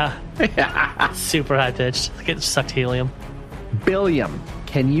like. Yeah. Super high pitched. Like it sucked helium. Billiam,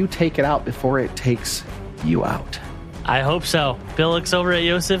 can you take it out before it takes you out? I hope so. Bill looks over at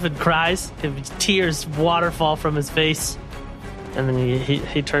Yosef and cries. Tears waterfall from his face. And then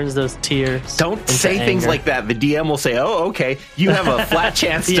he turns those tears. Don't into say things anger. like that. The DM will say, oh, okay, you have a flat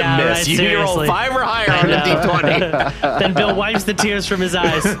chance to Yeah, miss. right, You need to roll seriously. 5 or higher I on the know. D20. Then Bill wipes the tears from his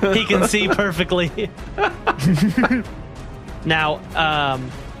eyes. He can see perfectly. Now,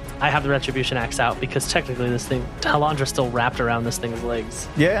 I have the Retribution Axe out because technically this thing, Halandra's still wrapped around this thing's legs.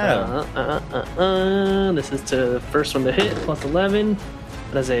 Yeah. This is to first one to hit, plus 11.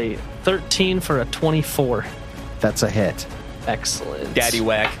 That is a 13 for a 24. That's a hit. Excellent. Daddy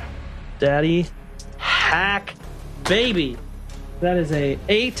whack. Daddy hack, baby. That is a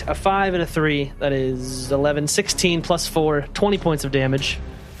 8, a 5, and a 3. That is 11, 16 plus 4, 20 points of damage.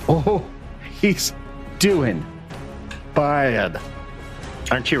 Oh, he's doing bad.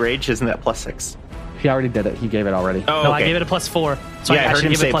 Aren't you rage? Isn't that plus 6? He already did it. He gave it already. Oh, No, okay. I gave it a +4. So Yeah, I I heard should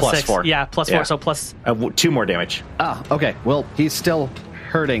him give say it +6. +4. Yeah, +4. Yeah. So plus 2 more damage. Ah, okay. Well, he's still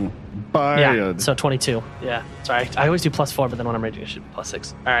hurting. yeah. So 22. Yeah. Sorry, I always do +4, but then when I'm raging, it should be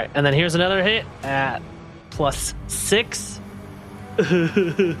 +6. All right, and then here's another hit at +6.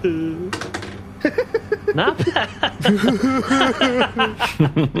 Not bad. I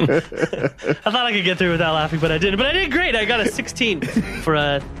thought I could get through without laughing, but I didn't. But I did great. I got a 16 for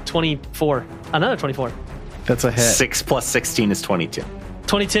a 24. Another 24. That's a hit. 6 plus 16 is 22.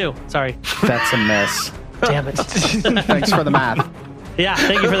 22. Sorry. That's a miss. Damn it. Thanks for the math. Yeah,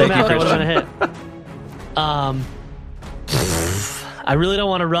 thank you for the math. That would have been a hit. I really don't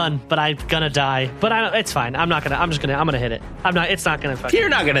want to run, but I'm gonna die. But it's fine. I'm just gonna hit it. It's not gonna fucking. You're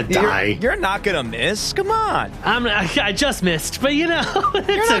not going to die. You're not gonna miss. Come on. I just missed, but it's You're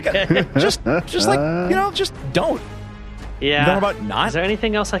not okay. gonna. Just like just don't. Yeah. How about not? Is there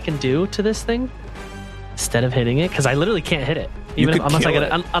anything else I can do to this thing instead of hitting it? Because I literally can't hit it, You even could unless I kill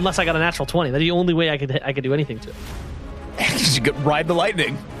get unless I got a natural 20. That's the only way I could do anything to it. You could ride the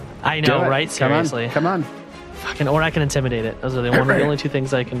lightning. I Do know, it. right? Seriously. Come on. Fucking, or I can intimidate it. Those are the only two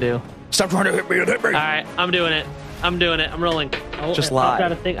things I can do. Stop trying to hit me. Hit me. All right, I'm doing it. I'm rolling. Oh, Just I've lie.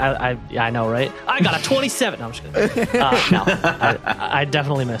 got a thing. I know, right? I got a 27. No, I'm just kidding. No, I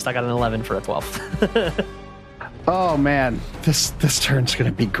definitely missed. I got an 11 for a 12. Oh man, this turn's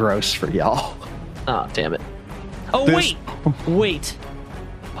gonna be gross for y'all. Oh, damn it. Oh, wait.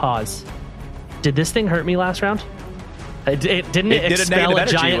 Pause. Did this thing hurt me last round? Didn't it did a expel negative a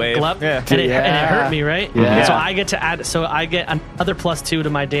energy giant wave. glub? Yeah. And it hurt me, right? Yeah. So I get to add. So I get another +2 to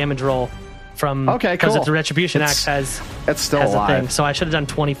my damage roll from. Okay, Because cool. the Retribution It's Axe It's still has a thing. alive. So I should have done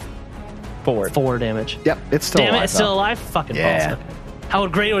 24 damage. Yep, it's still Damn alive. it! It's still though. alive. Fucking Yeah. balls. How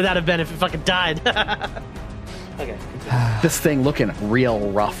great would that have been if it fucking died? Okay. This thing, looking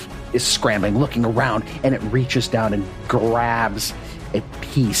real rough, is scrambling, looking around, and it reaches down and grabs a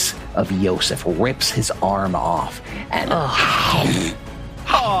piece of Yosef, rips his arm off, and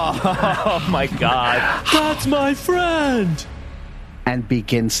Oh my god. That's my friend. and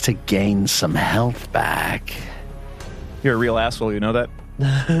begins to gain some health back. You're a real asshole. You know that.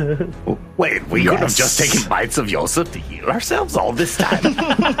 Wait, we could have Yes. just taken bites of Yosef to heal ourselves all this time.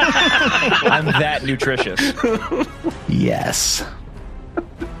 I'm that nutritious. Yes.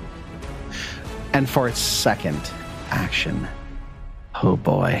 And for its second action, oh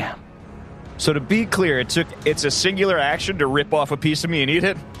boy. So to be clear, it's a singular action to rip off a piece of me and eat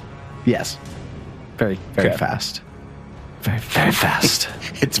it. Yes. Very, very Okay. fast. Very, very fast.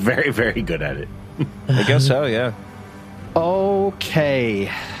 It's very, very good at it. I guess so. Yeah.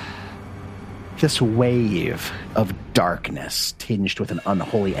 Okay. This wave of darkness tinged with an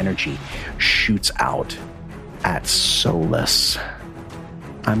unholy energy shoots out at Solus.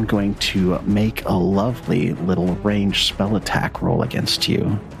 I'm going to make a lovely little ranged spell attack roll against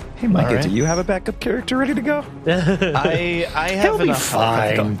you. Hey, Micah, All right. do you have a backup character ready to go? I have He'll be enough.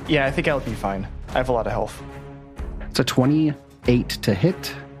 fine. Yeah, I think I'll be fine. I have a lot of health. It's a 28 to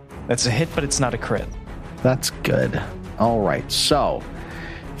hit. That's a hit, but it's not a crit. That's good. All right, so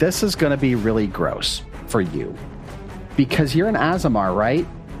this is going to be really gross for you because you're an Azamar, right?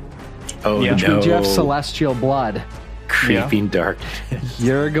 Oh, Yeah. Which no. means you have celestial blood. Creeping dark.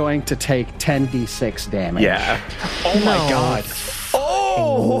 You're going to take 10d6 damage. Yeah. Oh my god.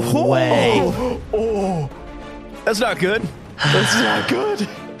 Oh way. Oh, that's not good. That's not good.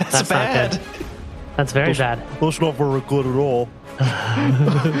 That's That's not bad. good. That's very bad. That's not very good at all.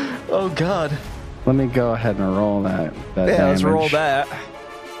 Oh god. Let me go ahead and roll that. Yeah, let's damage. roll that.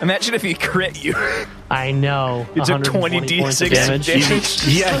 Imagine if he crit you. I know. You took 120 20 points of d6 damage. damage.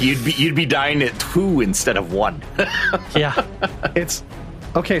 Yeah, you'd be dying at 2 instead of 1. Yeah. It's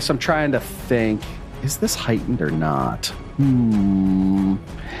okay. So I'm trying to think: is this heightened or not?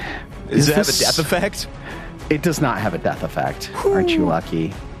 Does it have a this- death effect? It does not have a death effect. Aren't you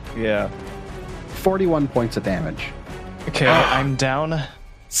lucky? Yeah. 41 points of damage, Okay, I'm down.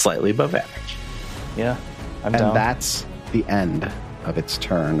 Slightly above average. Yeah, I'm and down. that's the end of its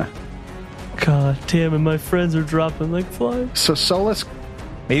turn. God damn it, my friends are dropping like flies. So Solus,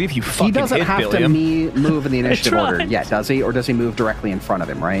 Maybe if you fucking he doesn't hit have to Billiam. move in the initiative order tried. yet, does he? Or does he move directly in front of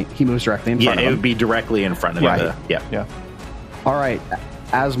him? Right? He moves directly in Yeah, front it of would him. be directly in front of Right. the. Yeah. Yeah. All right,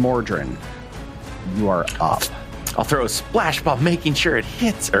 as Mordrin, you are up. I'll throw a splash bomb, making sure it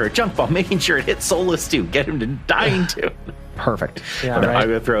hits, or a junk bomb, making sure it hits Solus too. Get him to dying too. Perfect. Yeah, But I'm right.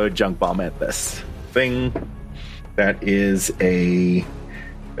 gonna throw a junk bomb at this thing. That is an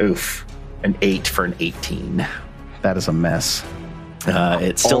 8 for an 18. That is a miss.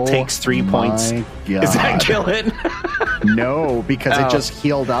 It still Oh takes 3 points. my Does that God. kill it? No, because Oh. it just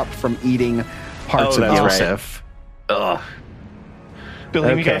healed up from eating parts Oh, of that's Yosef. Ugh.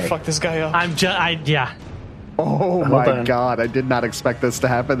 Billy, we gotta Okay. fuck this guy up. Yeah. Oh Hold my on. god, I did not expect this to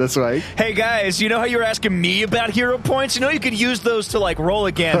happen this way. Hey guys, you know how you were asking me about hero points? You know you could use those to like roll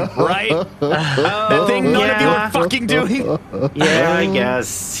again, right? That thing none of you yeah. are fucking doing. Yeah, I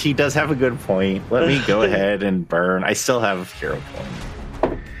guess he does have a good point. Let me go ahead and burn. I still have hero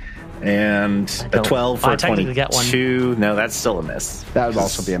point. And a don't- 12 for I a technically get one. 22. No, that's still a miss. That would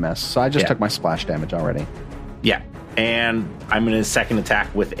also be a miss. So I just Yeah. took my splash damage already. Yeah. And I'm going to second attack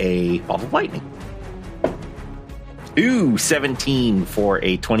with a ball of lightning. Ooh, 17 for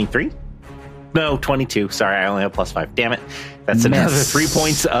a 23. No, 22. Sorry, I only have +5. Damn it. That's another Miss. 3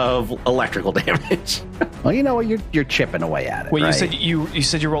 points of electrical damage. Well, you know what? You're chipping away at it. Wait, right? you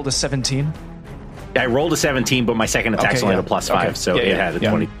said you rolled a 17? I rolled a 17, but my second attack's Okay, only yeah. had a +5, Okay. so Yeah, it yeah, had a yeah.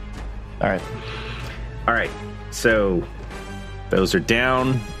 20. All right. All right, so those are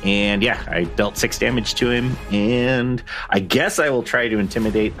down, and yeah, I dealt 6 damage to him, and I guess I will try to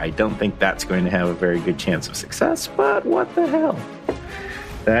intimidate. I don't think that's going to have a very good chance of success, but what the hell?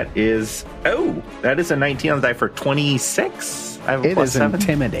 That is a 19 on the die for 26. I have a It is +7.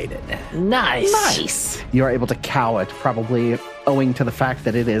 intimidated. Nice. You are able to cow it, probably owing to the fact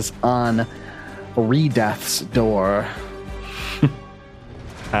that it is on Redeath's door.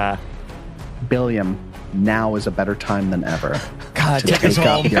 Billiam, now is a better time than ever God, to take us take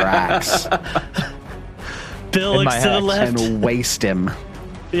up home. your axe Bill In looks my to the axe left. and waste him.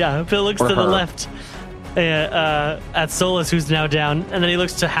 Yeah, Bill looks Or to the her. left at Solus, who's now down, and then he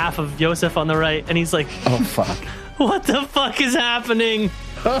looks to half of Yosef on the right, and he's like, Oh, fuck. "What the fuck is happening?"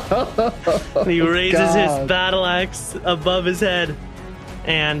 And he raises his God. battle axe above his head,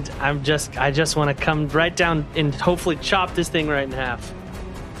 and I just want to come right down and hopefully chop this thing right in half.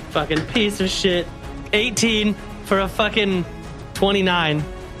 Fucking piece of shit. 18 for a fucking 29.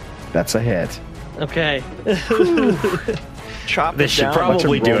 That's a hit. Okay. Chop This it should down.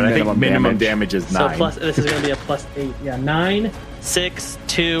 probably What's your do it. I think minimum minimum damage? damage is So 9. plus, this is going to be a +8. Yeah, 9, 6,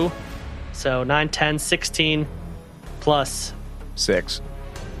 2. So 9, 10, 16 plus, 6.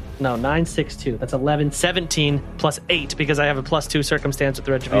 no, 9, 6, 2. That's 11, 17 plus 8 because I have a +2 circumstance with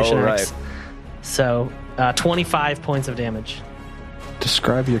the Retribution Oh, Axe. right. So 25 points of damage.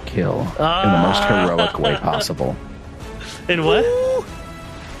 Describe your kill in the most heroic way possible. In what?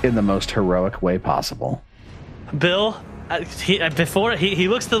 In the most heroic way possible. Bill, before he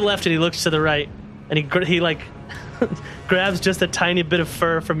looks to the left and he looks to the right, and he like grabs just a tiny bit of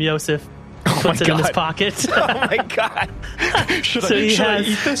fur from Yosef, puts it in his God. pocket. Oh my god. Should So he I has-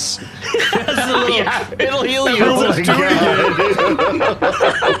 eat this? Has a little- It'll heal you.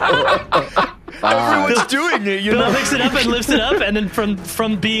 Everyone's doing it, you Bill know. picks it up and lifts it up, and then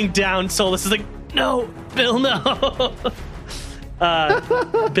from being down, Solus is like, "No, Bill, no."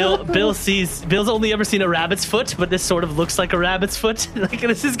 Bill's only ever seen a rabbit's foot, but this sort of looks like a rabbit's foot. Like,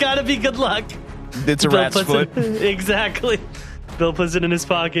 this has got to be good luck. It's a Bill rat's puts foot. it, exactly. Bill puts it in his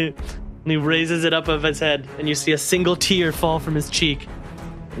pocket, and he raises it up of his head, and you see a single tear fall from his cheek.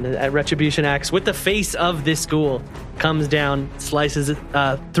 And the Retribution Axe, with the face of this ghoul, comes down, slices it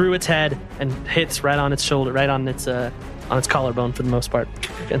through its head, and hits right on its shoulder, right on its collarbone for the most part,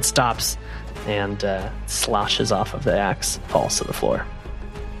 and stops, and sloshes off of the axe, falls to the floor.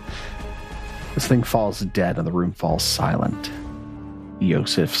 This thing falls dead and the room falls silent.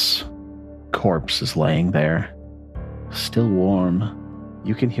 Yosef's corpse is laying there, still warm.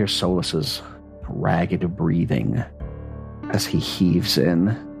 You can hear Solus's ragged breathing as he heaves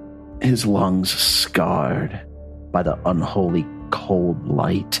in, his lungs scarred by the unholy cold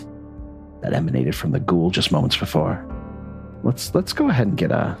light that emanated from the ghoul just moments before. Let's go ahead and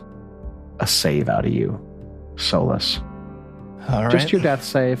get a save out of you, Solus. All right. Just your death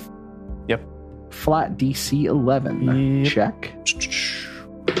save. Yep. Flat DC 11. Yep. Check.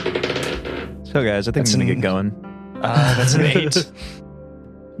 So guys, I think That's I'm gonna an- get going. That's an 8.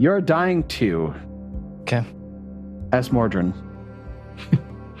 You're dying too, Okay. as Mordrin.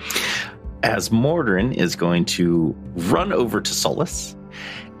 As Mordrin is going to run over to Solus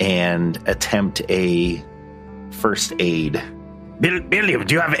and attempt a first aid. Billiam,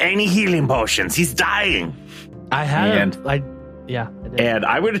 do you have any healing potions? He's dying. I had, And- I did. And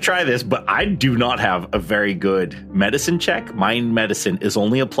I'm going to try this, but I do not have a very good medicine check. My medicine is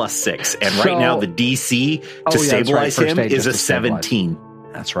only a +6. And right So- now, the DC to Oh, yeah, that's right. stabilize First him aid is just a to stabilize. 17.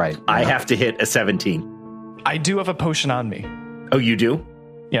 That's right. I Yeah. have to hit a 17. I do have a potion on me. Oh, you do?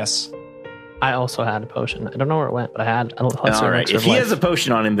 Yes. I also had a potion. I don't know where it went, but I had. All right. If he has a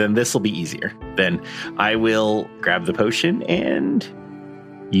potion on him, then this will be easier. Then I will grab the potion and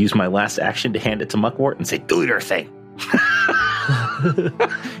use my last action to hand it to Muckwort and say, "Do your thing."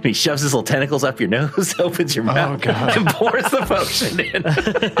 And he shoves his little tentacles up your nose, opens your mouth, and pours the potion in.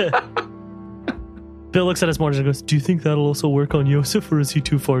 Bill looks at his monitor and goes, "Do you think that'll also work on Yosef, or is he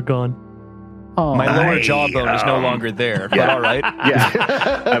too far gone?" Oh, My lower jawbone is no longer there, but all right.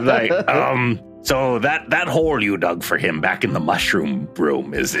 Yeah. I'm like, so that hole you dug for him back in the mushroom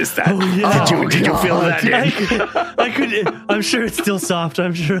room, is that, did you feel that in? I could, I'm sure it's still soft.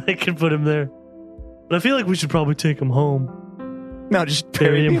 I'm sure I can put him there. But I feel like we should probably take him home. No, just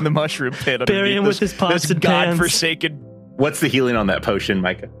bury him in the mushroom pit. Bury him with his pots and pans. godforsaken. What's the healing on that potion,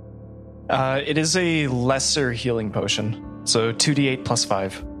 Micah? It is a lesser healing potion. So 2d8 plus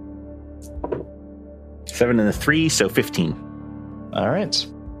 5. 7 and a 3, so 15. All right.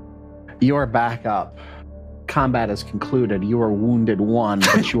 You are back up. Combat is concluded. You are wounded 1,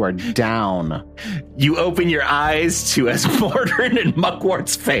 but you are down. You open your eyes to Mordrin and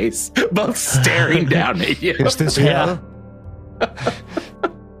Muckwart's face, both staring down at you. Is this hell?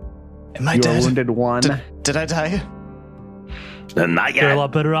 Am I You are dead? wounded 1. Did I die? Not You're a yet.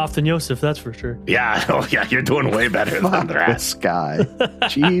 lot better off than Yosef, that's for sure. Yeah, you're doing way better than the rest. This guy.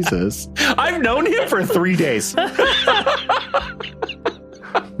 Jesus. I've known him for 3 days.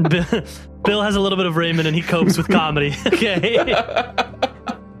 Bill has a little bit of Raymond and he copes with comedy. Okay.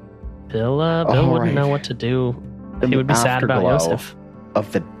 Bill wouldn't know what to do. He would be sad about Afterglow Yosef.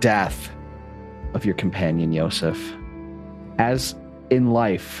 of the death of your companion Yosef. As in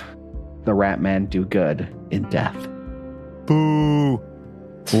life, the rat man do good in death. Boo.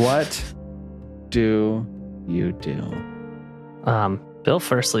 What do you do? Bill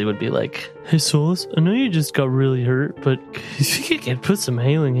firstly would be like, "Hey Solus, I know you just got really hurt, but if you could put some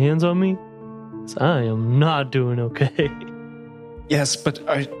healing hands on me, 'cause I am not doing okay." Yes, but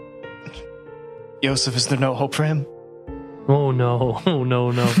Yosef, is there no hope for him? Oh no.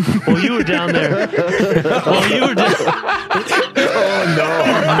 Well, you were down there. They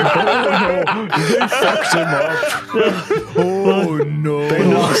fucked him up. Oh no. They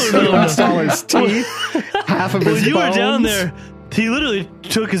lost all his teeth. Half of his Well, you bones. were down there. He literally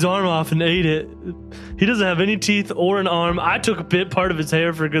took his arm off and ate it. He doesn't have any teeth or an arm. I took a part of his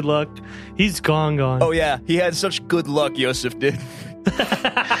hair for good luck. He's gone. Oh yeah, he had such good luck, Yosef did.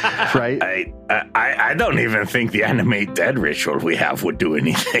 Right? I don't even think the animate dead ritual we have would do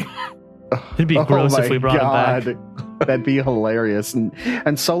anything. It'd be gross if we brought him back. That'd be hilarious.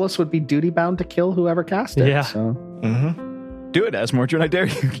 And Solus would be duty bound to kill whoever cast it. Yeah. So. Do it, Asmortron, I dare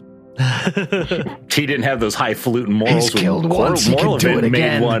you. He didn't have those highfalutin morals. He's killed once, he can do it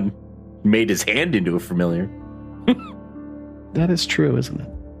again. Made his hand into a familiar. That is true, isn't it?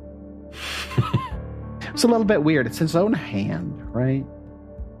 It's a little bit weird. It's his own hand, right?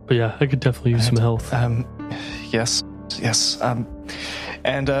 But yeah, I could definitely use some health. Yes.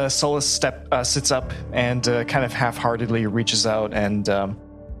 And Solus sits up and kind of half-heartedly reaches out and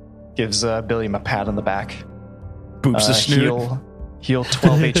gives Billiam a pat on the back. Boops the snoot. Heal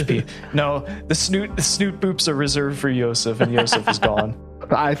 12 HP. No, the snoot boops are reserved for Yosef, and Yosef is gone.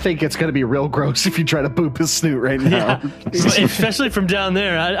 I think it's going to be real gross if you try to boop his snoot right now. Yeah. Especially from down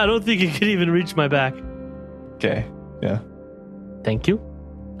there. I don't think it could even reach my back. Okay, yeah. Thank you.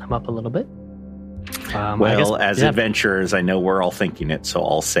 I'm up a little bit. Well, as adventurers, I know we're all thinking it, so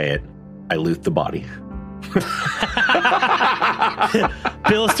I'll say it. I loot the body.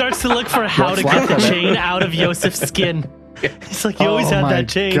 Bill starts to look for how to get the chain out of Yosef's skin. He's like, you always had that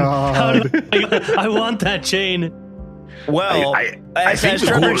chain. I want that chain. Well, I think the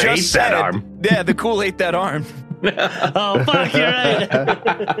Trevor Ghoul ate just that said, arm. Yeah, the Ghoul ate that arm. Oh, fuck, you're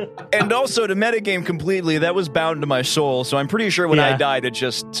right. And also, to metagame completely, that was bound to my soul, so I'm pretty sure when I died, it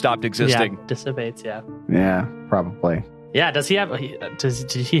just stopped existing. Yeah, dissipates, yeah. Yeah, probably. Yeah, did he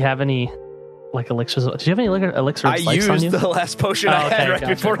have any, like, elixirs? Did you have any elixir I of life on you? used the last potion I had right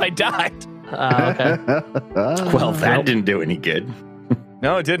before I died. Okay. Well, that didn't do any good.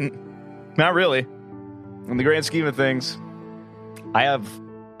 No, it didn't. Not really. In the grand scheme of things, I have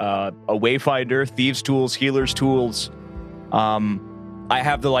a Wayfinder, Thieves' Tools, Healer's Tools. I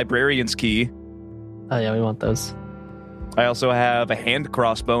have the Librarian's Key. Oh, yeah, we want those. I also have a hand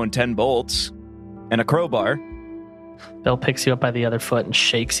crossbow and 10 bolts and a crowbar. Bill picks you up by the other foot and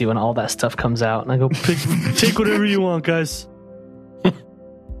shakes you, and all that stuff comes out. And I go, take whatever you want, guys.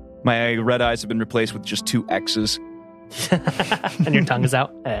 My red eyes have been replaced with just 2 X's. And your tongue is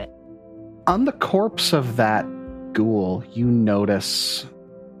out. On the corpse of that ghoul, you notice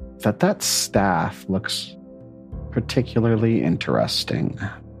that staff looks particularly interesting.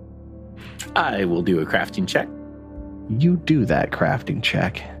 I will do a crafting check. You do that crafting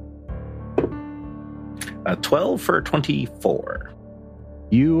check. A 12 for 24.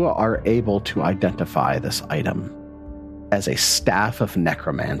 You are able to identify this item. as a staff of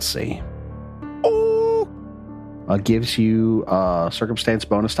necromancy. Oh! Gives you a circumstance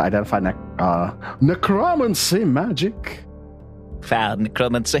bonus to identify necromancy magic. Found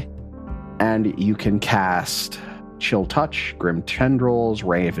necromancy. And you can cast Chill Touch, Grim Tendrils,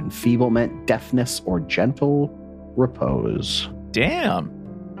 Ray of Enfeeblement, Deafness, or Gentle Repose. Damn.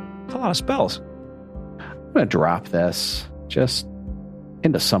 That's a lot of spells. I'm going to drop this just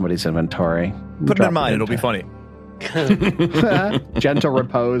into somebody's inventory. Put it in mine. It'll be funny. Gentle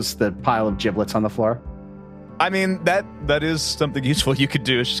Repose, the pile of giblets on the floor. I mean, that is something useful you could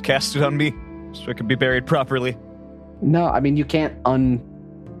do. Is just cast it on me so it can be buried properly. No, I mean, you can't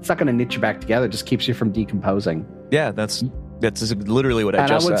it's not going to knit you back together. It just keeps you from decomposing. Yeah, that's literally what I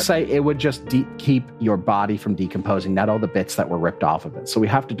just said. And I would say it would just keep your body from decomposing, not all the bits that were ripped off of it. So we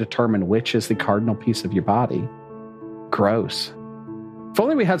have to determine which is the cardinal piece of your body. Gross. If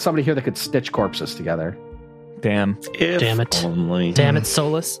only we had somebody here that could stitch corpses together. Damn. Damn it. Only. Damn it,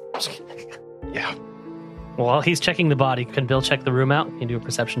 Solus. Yeah. Well, while he's checking the body, can Bill check the room out? Can you do a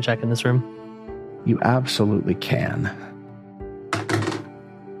perception check in this room? You absolutely can.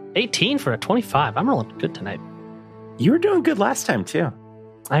 18 for a 25. I'm rolling good tonight. You were doing good last time, too.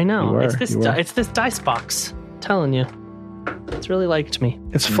 I know. You were, It's this dice box. I'm telling you. It's really liked me.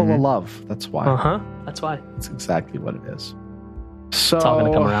 It's full of love. That's why. Uh-huh. That's why. That's exactly what it is. So It's all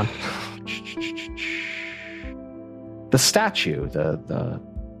going to come around. The statue,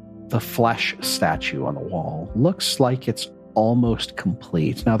 the flesh statue on the wall, looks like it's almost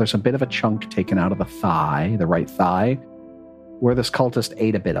complete. Now, there's a bit of a chunk taken out of the thigh, the right thigh, where this cultist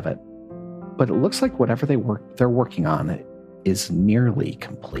ate a bit of it. But it looks like whatever they're working on is nearly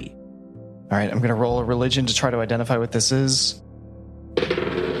complete. All right, I'm going to roll a religion to try to identify what this is.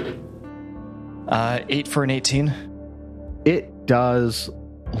 8 for an 18. It does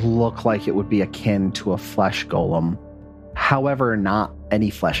look like it would be akin to a flesh golem. However, not any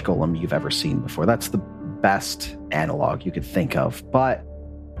flesh golem you've ever seen before. That's the best analog you could think of. But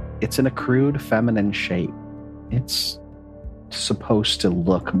it's in a crude feminine shape. It's supposed to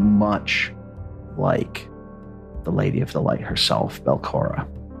look much like the Lady of the Light herself, Belcora.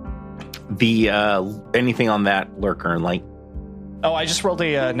 The anything on that lurker and light? Oh, I just rolled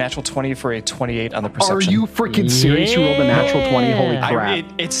a natural 20 for a 28 on the perception. Are you freaking serious? You rolled a natural 20? Holy crap.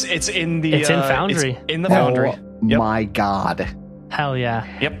 It's in the... It's in Foundry. It's in the Foundry. Oh, my God. Hell yeah.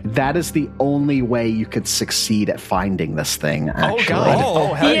 Yep. That is the only way you could succeed at finding this thing, actually. Oh, God.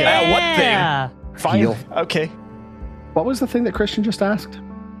 Oh, hell yeah. What thing? Fine. Heal. Okay. What was the thing that Christian just asked?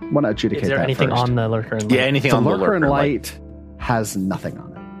 I want to adjudicate Is there that anything first. on the lurker and light? Yeah, anything The on the lurker and light. light has nothing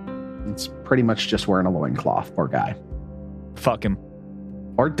on it. It's pretty much just wearing a loincloth, poor guy. Fuck him.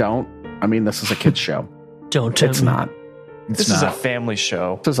 Or don't. I mean, this is a kid's show. Don't tell It's me. not. This is a family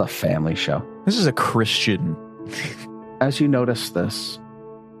show. This is a family show. This is a Christian. As you notice this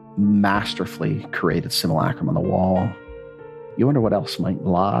masterfully created simulacrum on the wall, you wonder what else might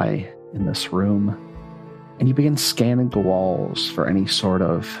lie in this room. And you begin scanning the walls for any sort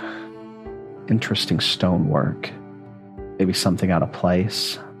of interesting stonework, maybe something out of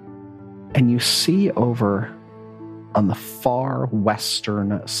place. And you see over on the far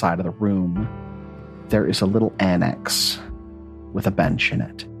western side of the room, there is a little annex with a bench in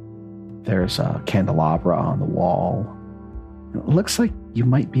it. There's a candelabra on the wall. It looks like you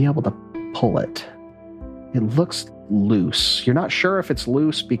might be able to pull it. It looks loose. You're not sure if it's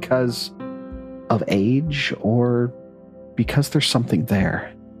loose because of age or because there's something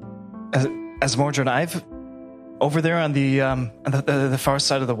there. As Mordrin, I've over there on the far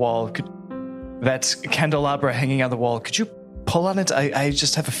side of the wall. That candelabra hanging on the wall. Could you pull on it? I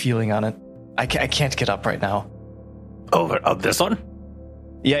just have a feeling on it. I can't get up right now. Oh, this one?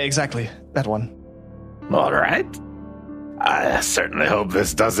 Yeah, exactly. That one. All right. I certainly hope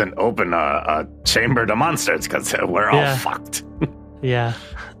this doesn't open a chamber to monsters, because we're all fucked. Yeah.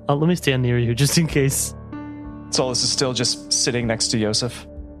 Let me stand near you just in case. Solus is still just sitting next to Yosef.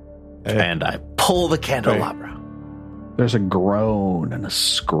 And I pull the candelabra. There's a groan and a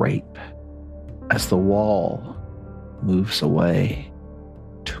scrape as the wall moves away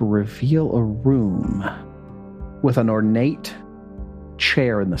to reveal a room with an ornate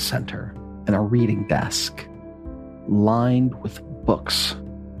chair in the center and a reading desk lined with books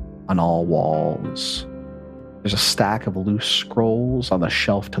on all walls. There's a stack of loose scrolls on the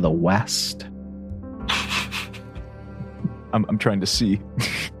shelf to the west. I'm trying to see.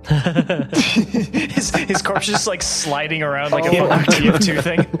 his corpse is just like sliding around like a fucking TF2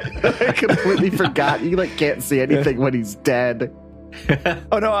 thing. I completely forgot. You can't see anything when he's dead.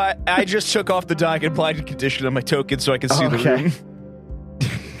 Oh no, I just took off the dying and blinded condition on my token so I can see the room.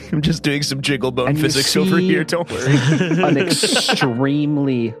 I'm just doing some jiggle bone And you physics over see- here. Don't worry. An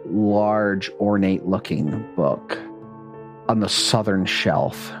extremely large, ornate-looking book on the southern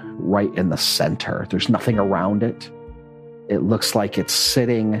shelf, right in the center. There's nothing around it. It looks like it's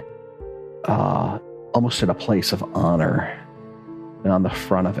sitting almost in a place of honor. And on the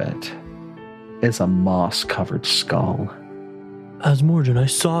front of it is a moss-covered skull. Asmorgen, I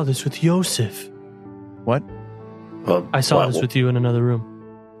saw this with Yosef. What? Well, I saw this with you in another room.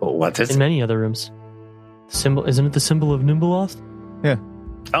 What is In many other rooms. Symbol, isn't it the symbol of Nimbleoth?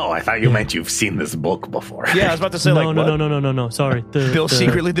 Oh, I thought you meant you've seen this book before. Yeah, I was about to say, No, like, no, what? no. Sorry. Bill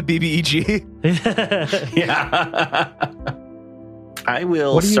secretly the BBEG? Yeah. I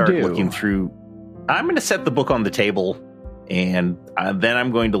will What do you start do? looking through. I'm going to set the book on the table, and then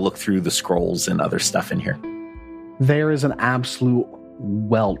I'm going to look through the scrolls and other stuff in here. There is an absolute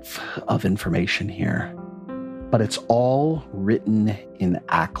wealth of information here, but it's all written in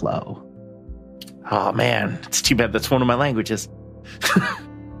Aklo. Oh, man. It's too bad that's one of my languages.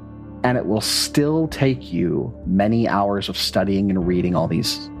 And it will still take you many hours of studying and reading all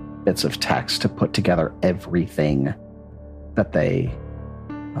these bits of text to put together everything that they,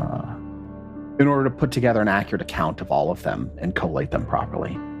 in order to put together an accurate account of all of them and collate them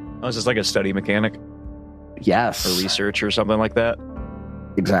properly. Oh, is this like a study mechanic Yes. or research or something like that?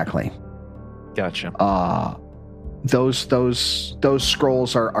 Exactly. Gotcha. Those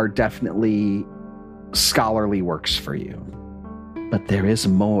scrolls are definitely scholarly works for you. But there is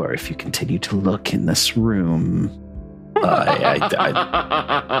more if you continue to look in this room.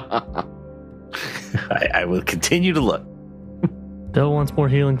 I will continue to look. Bill wants more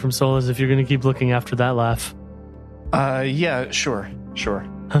healing from Solus if you're going to keep looking after that laugh. Yeah, sure.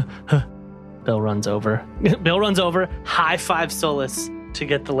 Bill runs over. Bill runs over, high five Solus to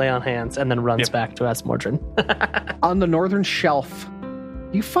get the lay on hands, and then runs back to Asmorgen. On the northern shelf,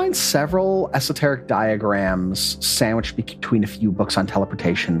 you find several esoteric diagrams sandwiched between a few books on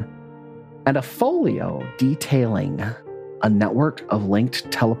teleportation and a folio detailing a network of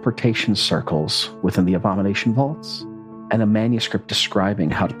linked teleportation circles within the Abomination Vaults and a manuscript describing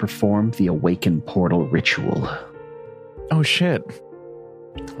how to perform the Awaken Portal ritual. Oh, shit.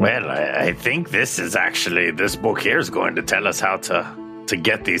 Well, I think this book here is going to tell us how to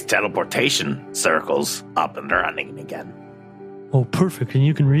get these teleportation circles up and running again. Oh, perfect. And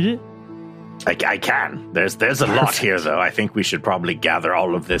you can read it? I can. There's a lot here, though. I think we should probably gather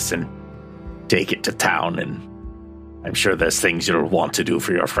all of this and take it to town, and I'm sure there's things you'll want to do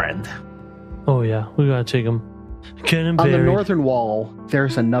for your friend. Oh, yeah. We got to take him. Get him On buried. the northern wall,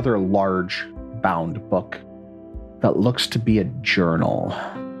 there's another large bound book that looks to be a journal.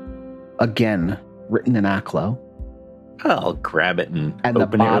 Again, written in Aklo. I'll grab it and And the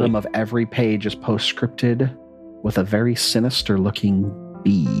open bottom it. of every page is postscripted with a very sinister looking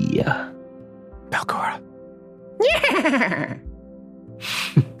bee. Belcora.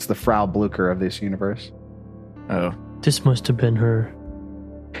 It's the Frau Blucher of this universe. Oh. This must have been her.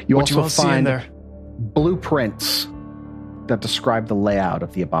 You What do also you all see in find there? blueprints that describe the layout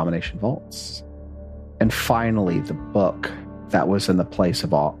of the Abomination Vaults. And finally, the book that was in the place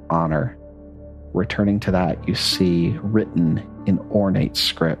of honor. Returning to that, you see written in ornate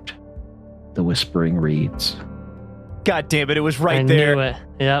script, the Whispering Reeds. God damn it, it was right I there. knew it.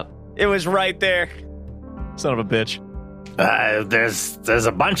 Yep. It was right there. Son of a bitch. There's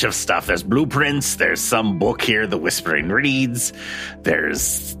a bunch of stuff. There's blueprints. There's some book here, The Whispering Reeds.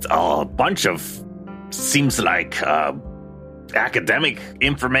 There's a bunch of, seems like, academic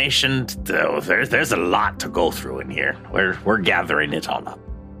information. There's a lot to go through in here. We're gathering it all up.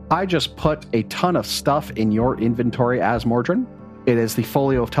 I just put a ton of stuff in your inventory, Asmorgen. It is the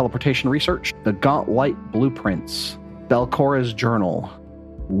Folio of Teleportation Research, the Gauntlight Blueprints, Belcora's Journal,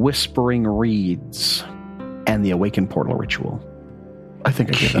 Whispering Reeds, and the Awaken Portal Ritual. I think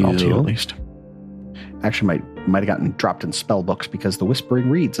I gave that all to you, at least. Actually, might have gotten dropped in spell books because the Whispering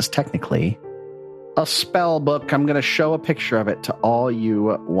Reeds is technically a spell book. I'm going to show a picture of it to all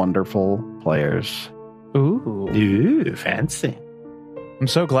you wonderful players. Ooh. Ooh, fancy. I'm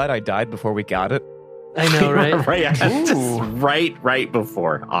so glad I died before we got it. I know, right? right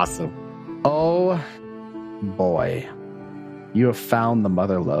before. Awesome. Oh, boy. You have found the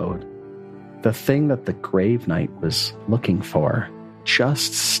Mother Lode. The thing that the Grave Knight was looking for,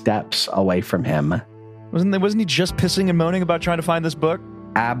 just steps away from him. Wasn't he just pissing and moaning about trying to find this book?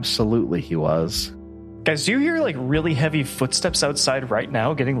 Absolutely he was. Guys, do you hear like really heavy footsteps outside right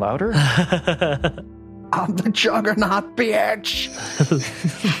now getting louder? I'm the Juggernaut, bitch!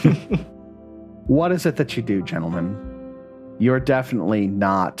 What is it that you do, gentlemen? You're definitely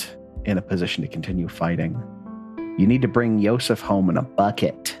not in a position to continue fighting. You need to bring Yosef home in a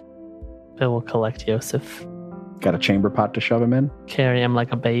bucket. Phil will collect Yosef. Got a chamber pot to shove him in? Carry him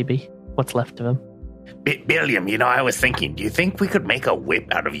like a baby. What's left of him. Billiam, I was thinking, do you think we could make a whip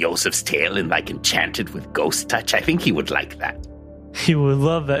out of Yosef's tail and enchant it with ghost touch? I think he would like that. He would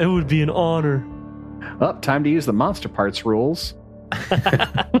love that. It would be an honor. Well, time to use the monster parts rules.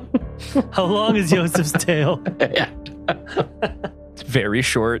 How long is Yosef's tail? It's very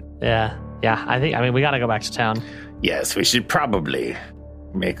short. Yeah. I mean, we got to go back to town. Yes, we should probably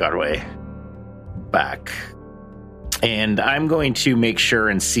make our way back. And I'm going to make sure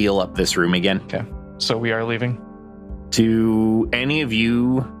and seal up this room again. Okay. So we are leaving. Do any of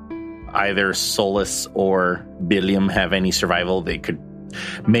you, either Solus or Billiam, have any survival? They could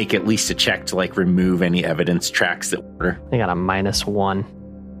make at least a check to remove any evidence tracks that were. I got a -1.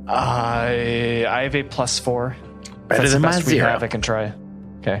 I have a +4. Better That's than the my best we 0. have. I can try.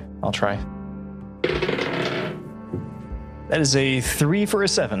 Okay, I'll try. That is a 3 for a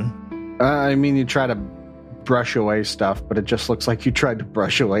 7. I mean, you try to brush away stuff, but it just looks like you tried to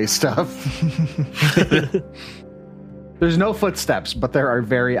brush away stuff. There's no footsteps, but there are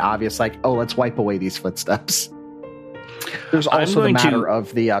very obvious, let's wipe away these footsteps. There's also the matter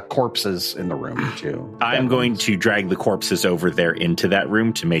of the corpses in the room, too. I'm going to drag the corpses over there into that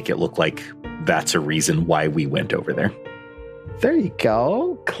room to make it look like that's a reason why we went over there. There you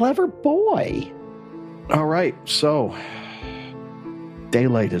go. Clever boy. All right, so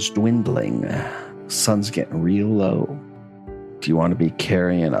daylight is dwindling. Sun's getting real low. Do you want to be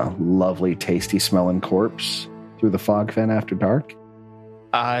carrying a lovely, tasty smelling corpse through the fog fin after dark?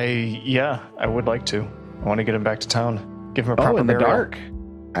 I would like to. I want to get him back to town. Give him a proper in the burial. dark.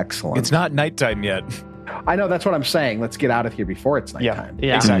 Excellent. It's not nighttime yet. I know, that's what I'm saying. Let's get out of here before it's nighttime.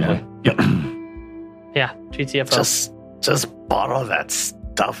 Yeah. Exactly. Yeah, GTFO. Just bought that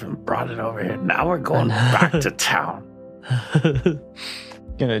stuff and brought it over here. Now we're going back to town.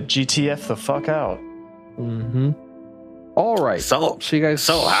 Gonna GTF the fuck out. Mm-hmm. All right. So you guys.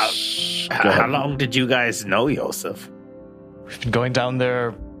 So Go how ahead. long did you guys know Yosef? We've been going down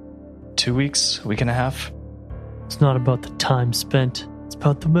there 2 weeks, week and a half. It's not about the time spent. It's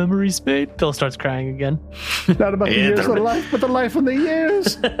about the memories made. Phil starts crying again. Not about the Yeah, years the- of life, but the life of the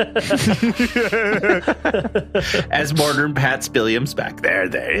years. As Mordred pats Billiam's back, there,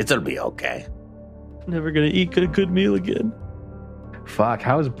 it'll be okay. Never gonna eat a good meal again. Fuck,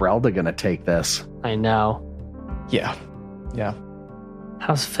 how is Brelda going to take this? I know. Yeah.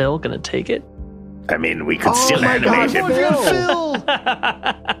 How's Phil gonna take it? I mean, we could still my animate God, him.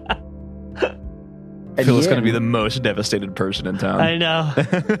 And Phil is going to Yin, be the most devastated person in town. I know.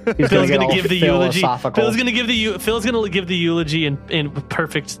 he's Phil's get gonna all give the eulogy. philosophical. Phil's gonna give the eulogy in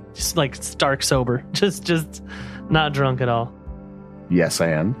perfect, stark sober. Just not drunk at all. Yes, I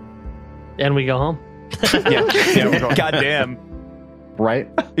am. And we go home. Yeah, we're going. God damn. Right?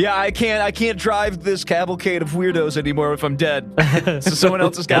 Yeah, I can't drive this cavalcade of weirdos anymore if I'm dead. So someone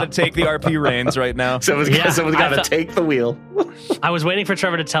else has got to take the RP reins right now. Someone's Yeah, got to I thought- take the wheel. I was waiting for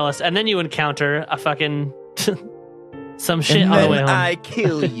Trevor to tell us, and then you encounter a fucking some shit And on the then way home. I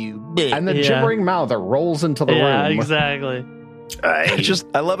kill you. And the Yeah. gibbering mouther rolls into the Yeah, room. exactly.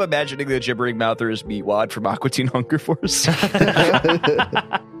 I love imagining the gibbering mouther as Meatwad from Aqua Teen Hunger Force.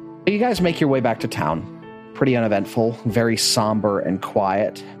 You guys make your way back to town. Pretty uneventful, very somber and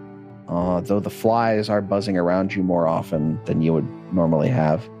quiet. Though the flies are buzzing around you more often than you would normally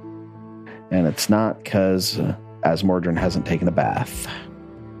have. And it's not because Asmordran hasn't taken a bath.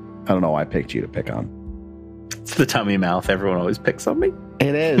 I don't know why I picked you to pick on. It's the tummy mouth. Everyone always picks on me.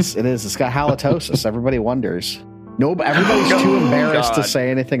 It is. It's got halitosis. Everybody wonders. No, everybody's too embarrassed to God. say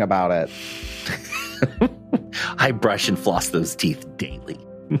anything about it. I brush and floss those teeth daily.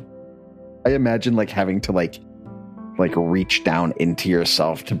 I imagine having to reach down into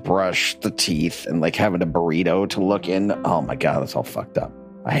yourself to brush the teeth and having a burrito to look in. Oh my God, that's all fucked up.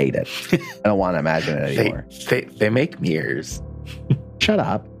 I hate it. I don't want to imagine it anymore. They make mirrors. Shut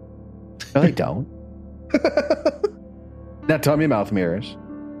up. No, they don't. Now tummy mouth mirrors.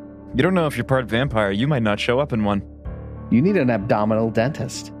 You don't know if you're part vampire. You might not show up in one. You need an abdominal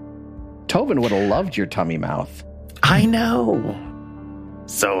dentist. Tovin would have loved your tummy mouth. I know.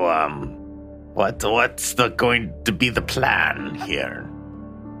 So, what's going to be the plan here?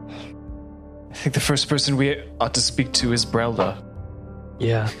 I think the first person we ought to speak to is Brelda.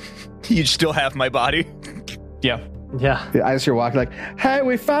 Yeah. You still have my body. Yeah. Yeah. As you're walking, hey,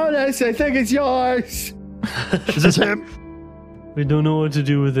 we found this. I think it's yours. Is this him? We don't know what to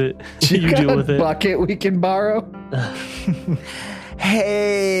do with it. You got deal a with it. bucket we can borrow.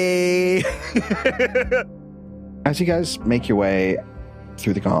 Hey. As you guys make your way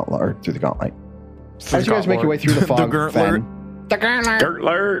through the gauntlet, as you guys make your way through the The fog Gurntler. fen,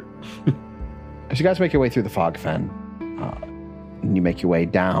 Gertler. As you guys make your way through the fog fen, and you make your way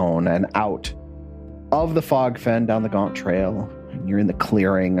down and out of the fog fen, down the Gaunt Trail, and you're in the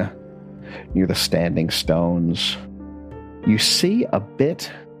clearing near the standing stones, you see a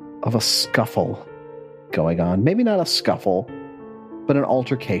bit of a scuffle going on. Maybe not a scuffle, but an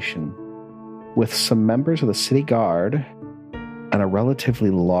altercation with some members of the city guard and a relatively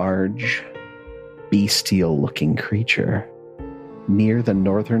large, bestial-looking creature near the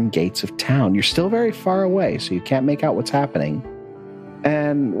northern gates of town. You're still very far away, so you can't make out what's happening.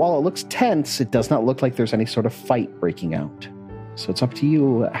 And while it looks tense, it does not look like there's any sort of fight breaking out. So it's up to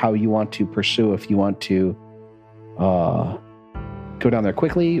you how you want to pursue, if you want to go down there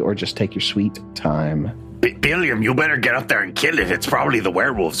quickly or just take your sweet time. Billiam, you better get up there and kill it. It's probably the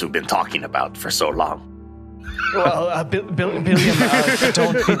werewolves we've been talking about for so long. Well, Billiam,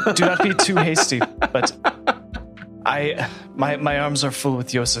 do not be too hasty. But my arms are full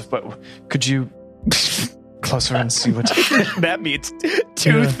with Yosef. But could you closer and see what That means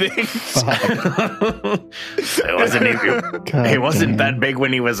two things. He wasn't that big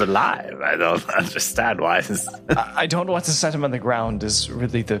when he was alive. I don't understand why. I don't want to set him on the ground. Is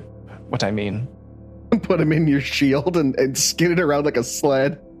really what I mean. Put him in your shield and skin it around like a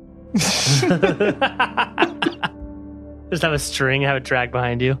sled. Just have a string, have it drag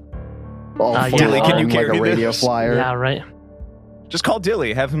behind you. Dilly, can you like carry a radio this? flyer? Yeah, right. Just call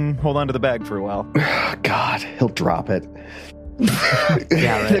Dilly. Have him hold on to the bag for a while. God, he'll drop it.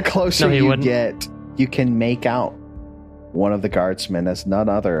 Yeah, right. The closer No, he you wouldn't. get, you can make out one of the guardsmen as none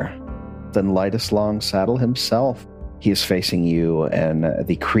other than Lytus Longsaddle himself. He is facing you, and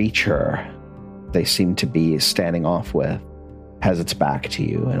the creature they seem to be standing off with has its back to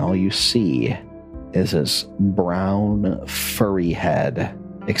you, and all you see is this brown, furry head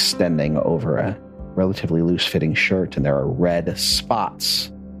extending over a relatively loose-fitting shirt, and there are red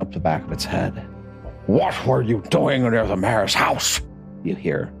spots up the back of its head. "What were you doing near the mayor's house?" you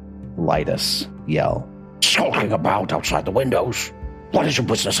hear Lytus yell. "Skulking about outside the windows. What is your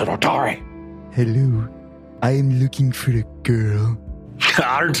business at Otari?" Hello, I am looking for a girl.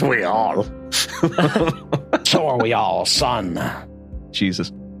 Aren't we all? "So are we all, son."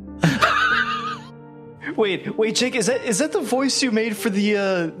 Jesus. Wait, Jake, is that the voice you made for the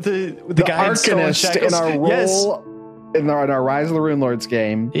guy in Skull and Arcanist Shackles? in our role Yes. in our Rise of the Rune Lords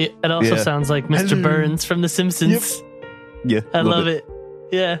game. It also Yeah. sounds like Mr. Hello. Burns from The Simpsons. Yeah. I love it.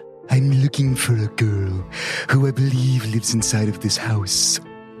 Yeah. I'm looking for a girl who I believe lives inside of this house.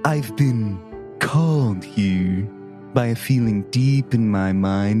 I've been called here by a feeling deep in my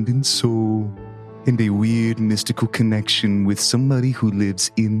mind and soul, and a weird mystical connection with somebody who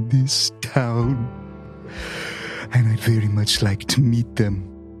lives in this town. And I'd very much like to meet them.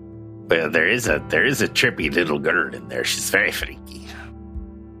 Well, there is a trippy little girl in there. She's very freaky.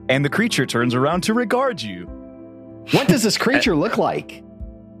 And the creature turns around to regard you. What does this creature look like?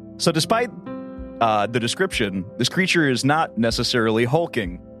 So despite the description, this creature is not necessarily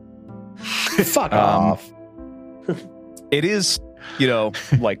hulking. Fuck off. It is,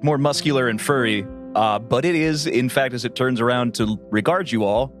 like more muscular and furry, but it is, in fact, as it turns around to regard you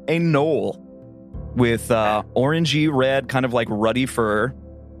all, a gnoll with orangey red, kind of like ruddy fur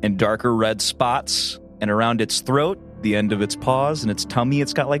and darker red spots. And around its throat, the end of its paws, and its tummy,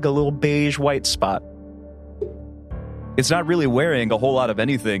 it's got like a little beige white spot. It's not really wearing a whole lot of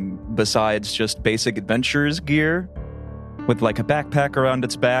anything besides just basic adventurer's gear, with like a backpack around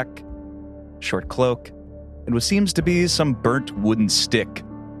its back, short cloak, and what seems to be some burnt wooden stick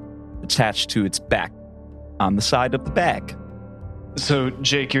attached to its back on the side of the bag. So,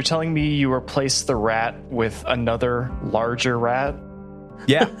 Jake, you're telling me you replaced the rat with another larger rat?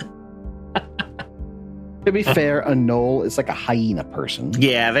 Yeah. To be fair, a gnoll is like a hyena person.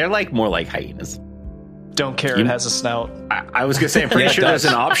 Yeah, they're more like hyenas. Don't care, it has a snout. I was going to say, I'm pretty Yeah, it sure there's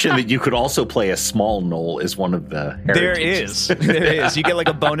does. an option that you could also play a small gnoll as one of the There heritages. is. There is. You get like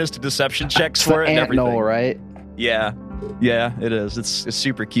a bonus to deception checks It's the for it and ant everything. gnoll, right? Yeah. Yeah, it is. It's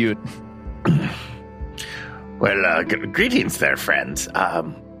super cute. Well, greetings there, friends.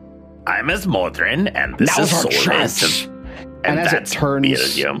 I'm Asmodrin, and this Now's our is chance. Solus. And as it that's turns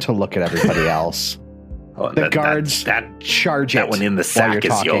Billiam. to look at everybody else, Oh, the guards that charge that it one in the while you're sack is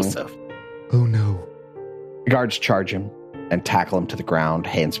talking. Yosef. Oh no. The guards charge him and tackle him to the ground,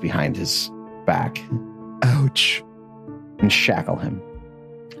 hands behind his back, Ouch. and shackle him.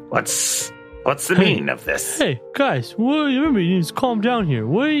 What's the meaning of this? Hey, guys, what, everybody needs to calm down here.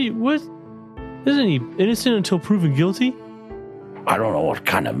 What? Isn't he innocent until proven guilty? I don't know what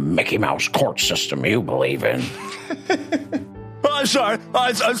kind of Mickey Mouse court system you believe in. I'm sorry.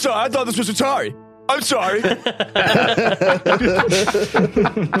 I'm sorry. I thought this was Atari. I'm sorry.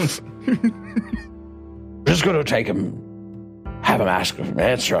 Just going to take him, have him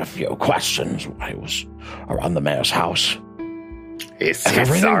answer a few questions while he was around the mayor's house. He's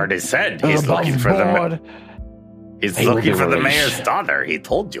already said he's looking for the mayor's daughter. He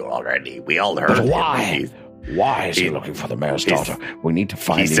told you already. We all heard But him. why? Why is he looking for the mayor's daughter? We need to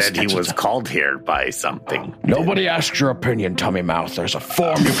find He these said he answers. was called here by something. Nobody asked your opinion, Tummy Mouth. There's a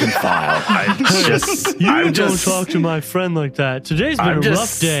form you can file. Don't talk to my friend like that. Today's been a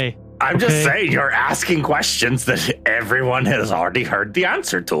rough day. I'm just saying, you're asking questions that everyone has already heard the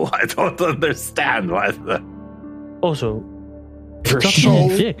answer to. I don't understand why the... Also, If you're stop so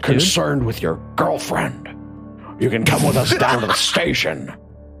being a dick, dude. concerned with your girlfriend, you can come with us down to the station.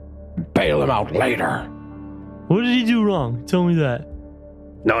 Bail him out later. What did he do wrong? Tell me that.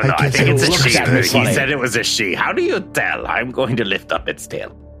 No, I think it's a looks she. at me He funny. said it was a she. How do you tell? I'm going to lift up its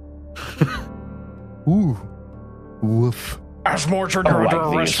tail. Ooh. Woof. As Mordred, I you're don't under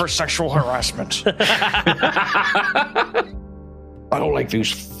like arrest these. for sexual harassment. I don't like these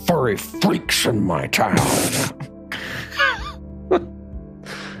furry freaks in my town.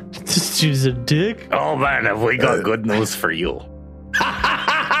 This dude's a dick. Oh man, have we got good news for you?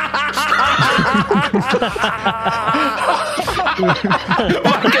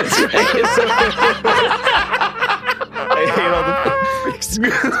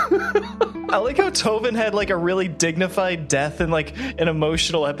 I like how Tobin had like a really dignified death and like an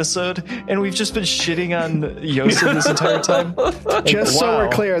emotional episode, and we've just been shitting on Yosef this entire time. Like, Just so we're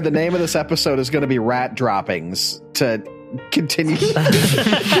wow. clear, the name of this episode is going to be Rat Droppings to continue.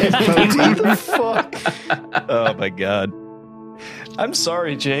 Fuck. Oh my god. I'm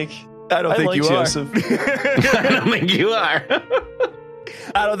sorry, Jake. I don't think liked you are. Yosef. I don't think you are.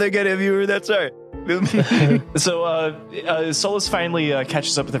 I don't think any of you are that sorry. So Solus finally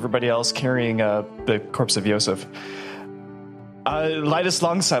catches up with everybody else carrying the corpse of Yosef. Lidus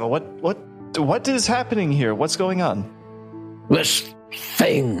Longsaddle, what is happening here? What's going on? This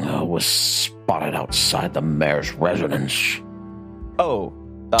thing was spotted outside the mayor's residence. Oh,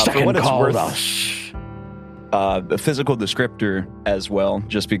 for Second what it's called worth, us. a physical descriptor as well,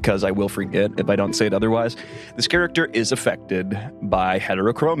 just because I will forget if I don't say it otherwise. This character is affected by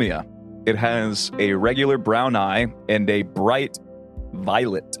heterochromia. It has a regular brown eye and a bright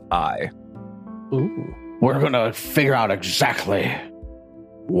violet eye. Ooh. We're going to figure out exactly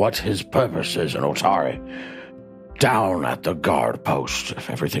what his purpose is in Otari. Down at the guard post. If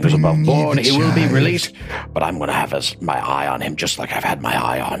everything is above Bring me board, the he will be child. released. But I'm going to have my eye on him just like I've had my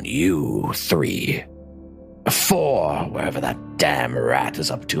eye on you 3. 4, wherever that damn rat is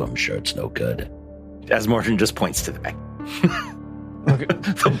up to. I'm sure it's no good. As Morton just points to the back.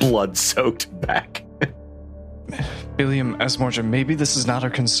 The blood-soaked back. William Esmorgen, maybe this is not our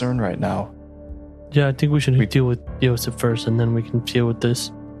concern right now. Yeah, I think we should deal with Yosef first, and then we can deal with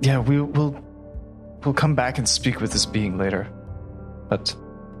this. Yeah, we'll come back and speak with this being later. But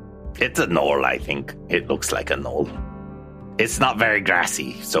It's a knoll, I think. It looks like a knoll. It's not very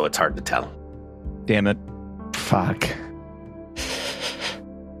grassy, so it's hard to tell. Damn it. Fuck.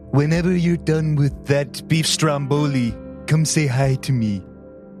 Whenever you're done with that beef stromboli, come say hi to me.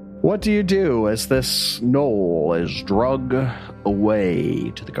 What do you do as this knoll is drug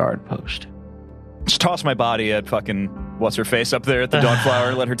away to the guard post? Just toss my body at fucking what's her face up there at the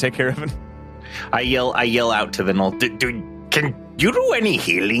Dawnflower. Let her take care of it. I yell out to the knoll. Can you do any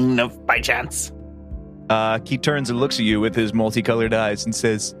healing by chance? He turns and looks at you with his multicolored eyes and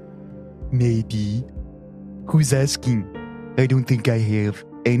says, Maybe. Who's asking? I don't think I have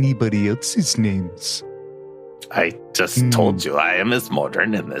anybody else's names. I just told you I am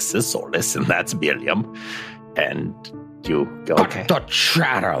Ismodern, and this is Solus, and that's William. And you go, okay. Cut the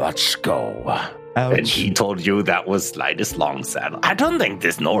chatter. Let's go. Ouch. And he told you that was Lidus Longsaddle. I don't think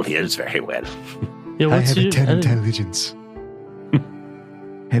this knoll hears very well. Yeah, I what's have a your 10 intelligence.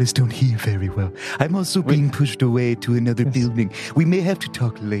 I just don't hear very well. I'm also being pushed away to another building. We may have to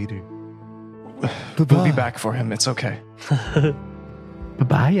talk later. we'll be back for him. It's okay.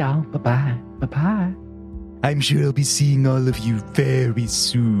 Bye-bye, y'all. Bye-bye. Bye-bye. I'm sure I'll be seeing all of you very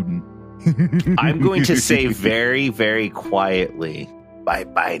soon. I'm going to say very, very quietly,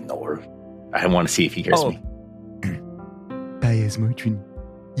 bye-bye, Nor. I want to see if he hears me. Bye, Esmodrin.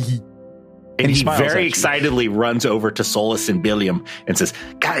 And he smiles at very you. excitedly runs over to Solus and Billiam and says,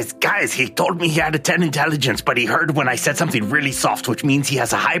 guys, he told me he had a 10 intelligence, but he heard when I said something really soft, which means he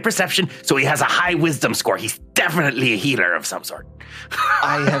has a high perception, so he has a high wisdom score. He's definitely a healer of some sort.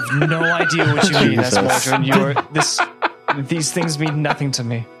 I have no idea what you mean, Esmodren. These things mean nothing to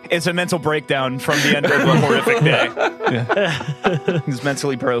me. it's a mental breakdown from the end of a horrific day. He's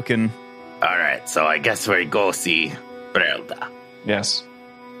mentally broken. All right, so I guess we go see Brelda. Yes.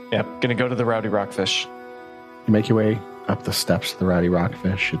 Yep. Gonna go to the Rowdy Rockfish. You make your way up the steps of the Rowdy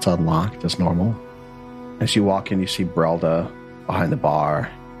Rockfish. It's unlocked as normal. As you walk in, you see Brelda behind the bar,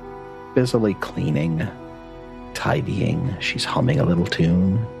 busily cleaning, tidying. She's humming a little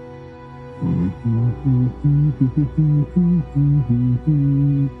tune.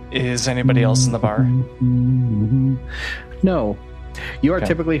 Is anybody else in the bar? No. You are Okay.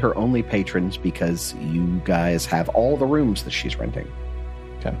 typically her only patrons because you guys have all the rooms that she's renting.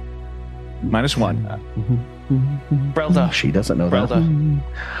 Okay. -1. Brelda. She doesn't know that. Brelda.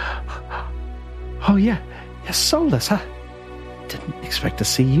 Oh, yeah. Yes, Solus. I didn't expect to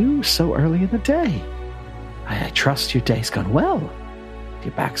see you so early in the day. I trust your day's gone well.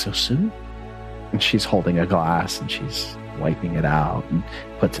 You're back so soon? And she's holding a glass and she's wiping it out and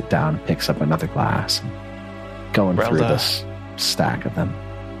puts it down and picks up another glass and going through Brelda. this stack of them.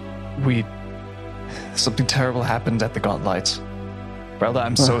 Something terrible happened at the Gauntlet. Brelda,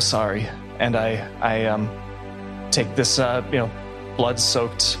 I'm so sorry. And I take this,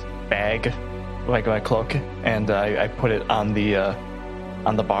 blood-soaked bag, like my cloak, and I put it on the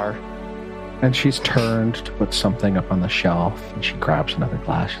bar. And she's turned to put something up on the shelf and she grabs another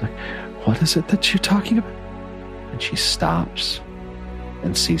glass. She's like, what is it that you're talking about? And she stops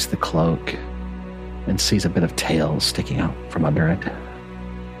and sees the cloak and sees a bit of tail sticking out from under it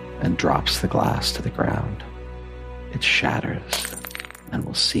and drops the glass to the ground. It shatters, and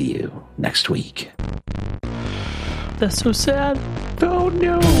we'll see you next week. That's so sad. Oh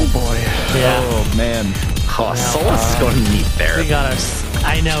no! Oh boy. Yeah. Oh, man. Oh, Solus is going to need We therapy. got us.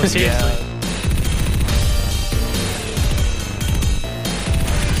 I know, seriously.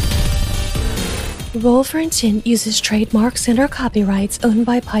 Roll for Intent uses trademarks and/or copyrights owned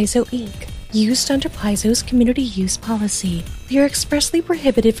by Paizo Inc., used under Paizo's community use policy. We are expressly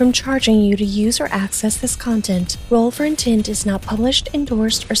prohibited from charging you to use or access this content. Roll for Intent is not published,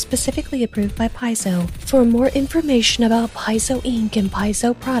 endorsed, or specifically approved by Paizo. For more information about Paizo Inc. and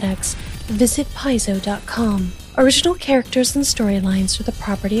Paizo products, visit paizo.com. Original characters and storylines are the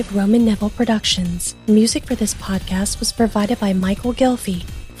property of Roman Neville Productions. Music for this podcast was provided by Michael Gelfie,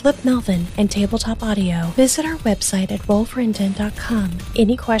 Flip Melvin, and Tabletop Audio. Visit our website at rollforintent.com.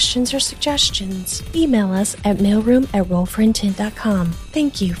 Any questions or suggestions, email us at mailroom@rollforintent.com.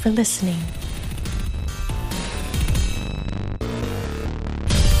 Thank you for listening.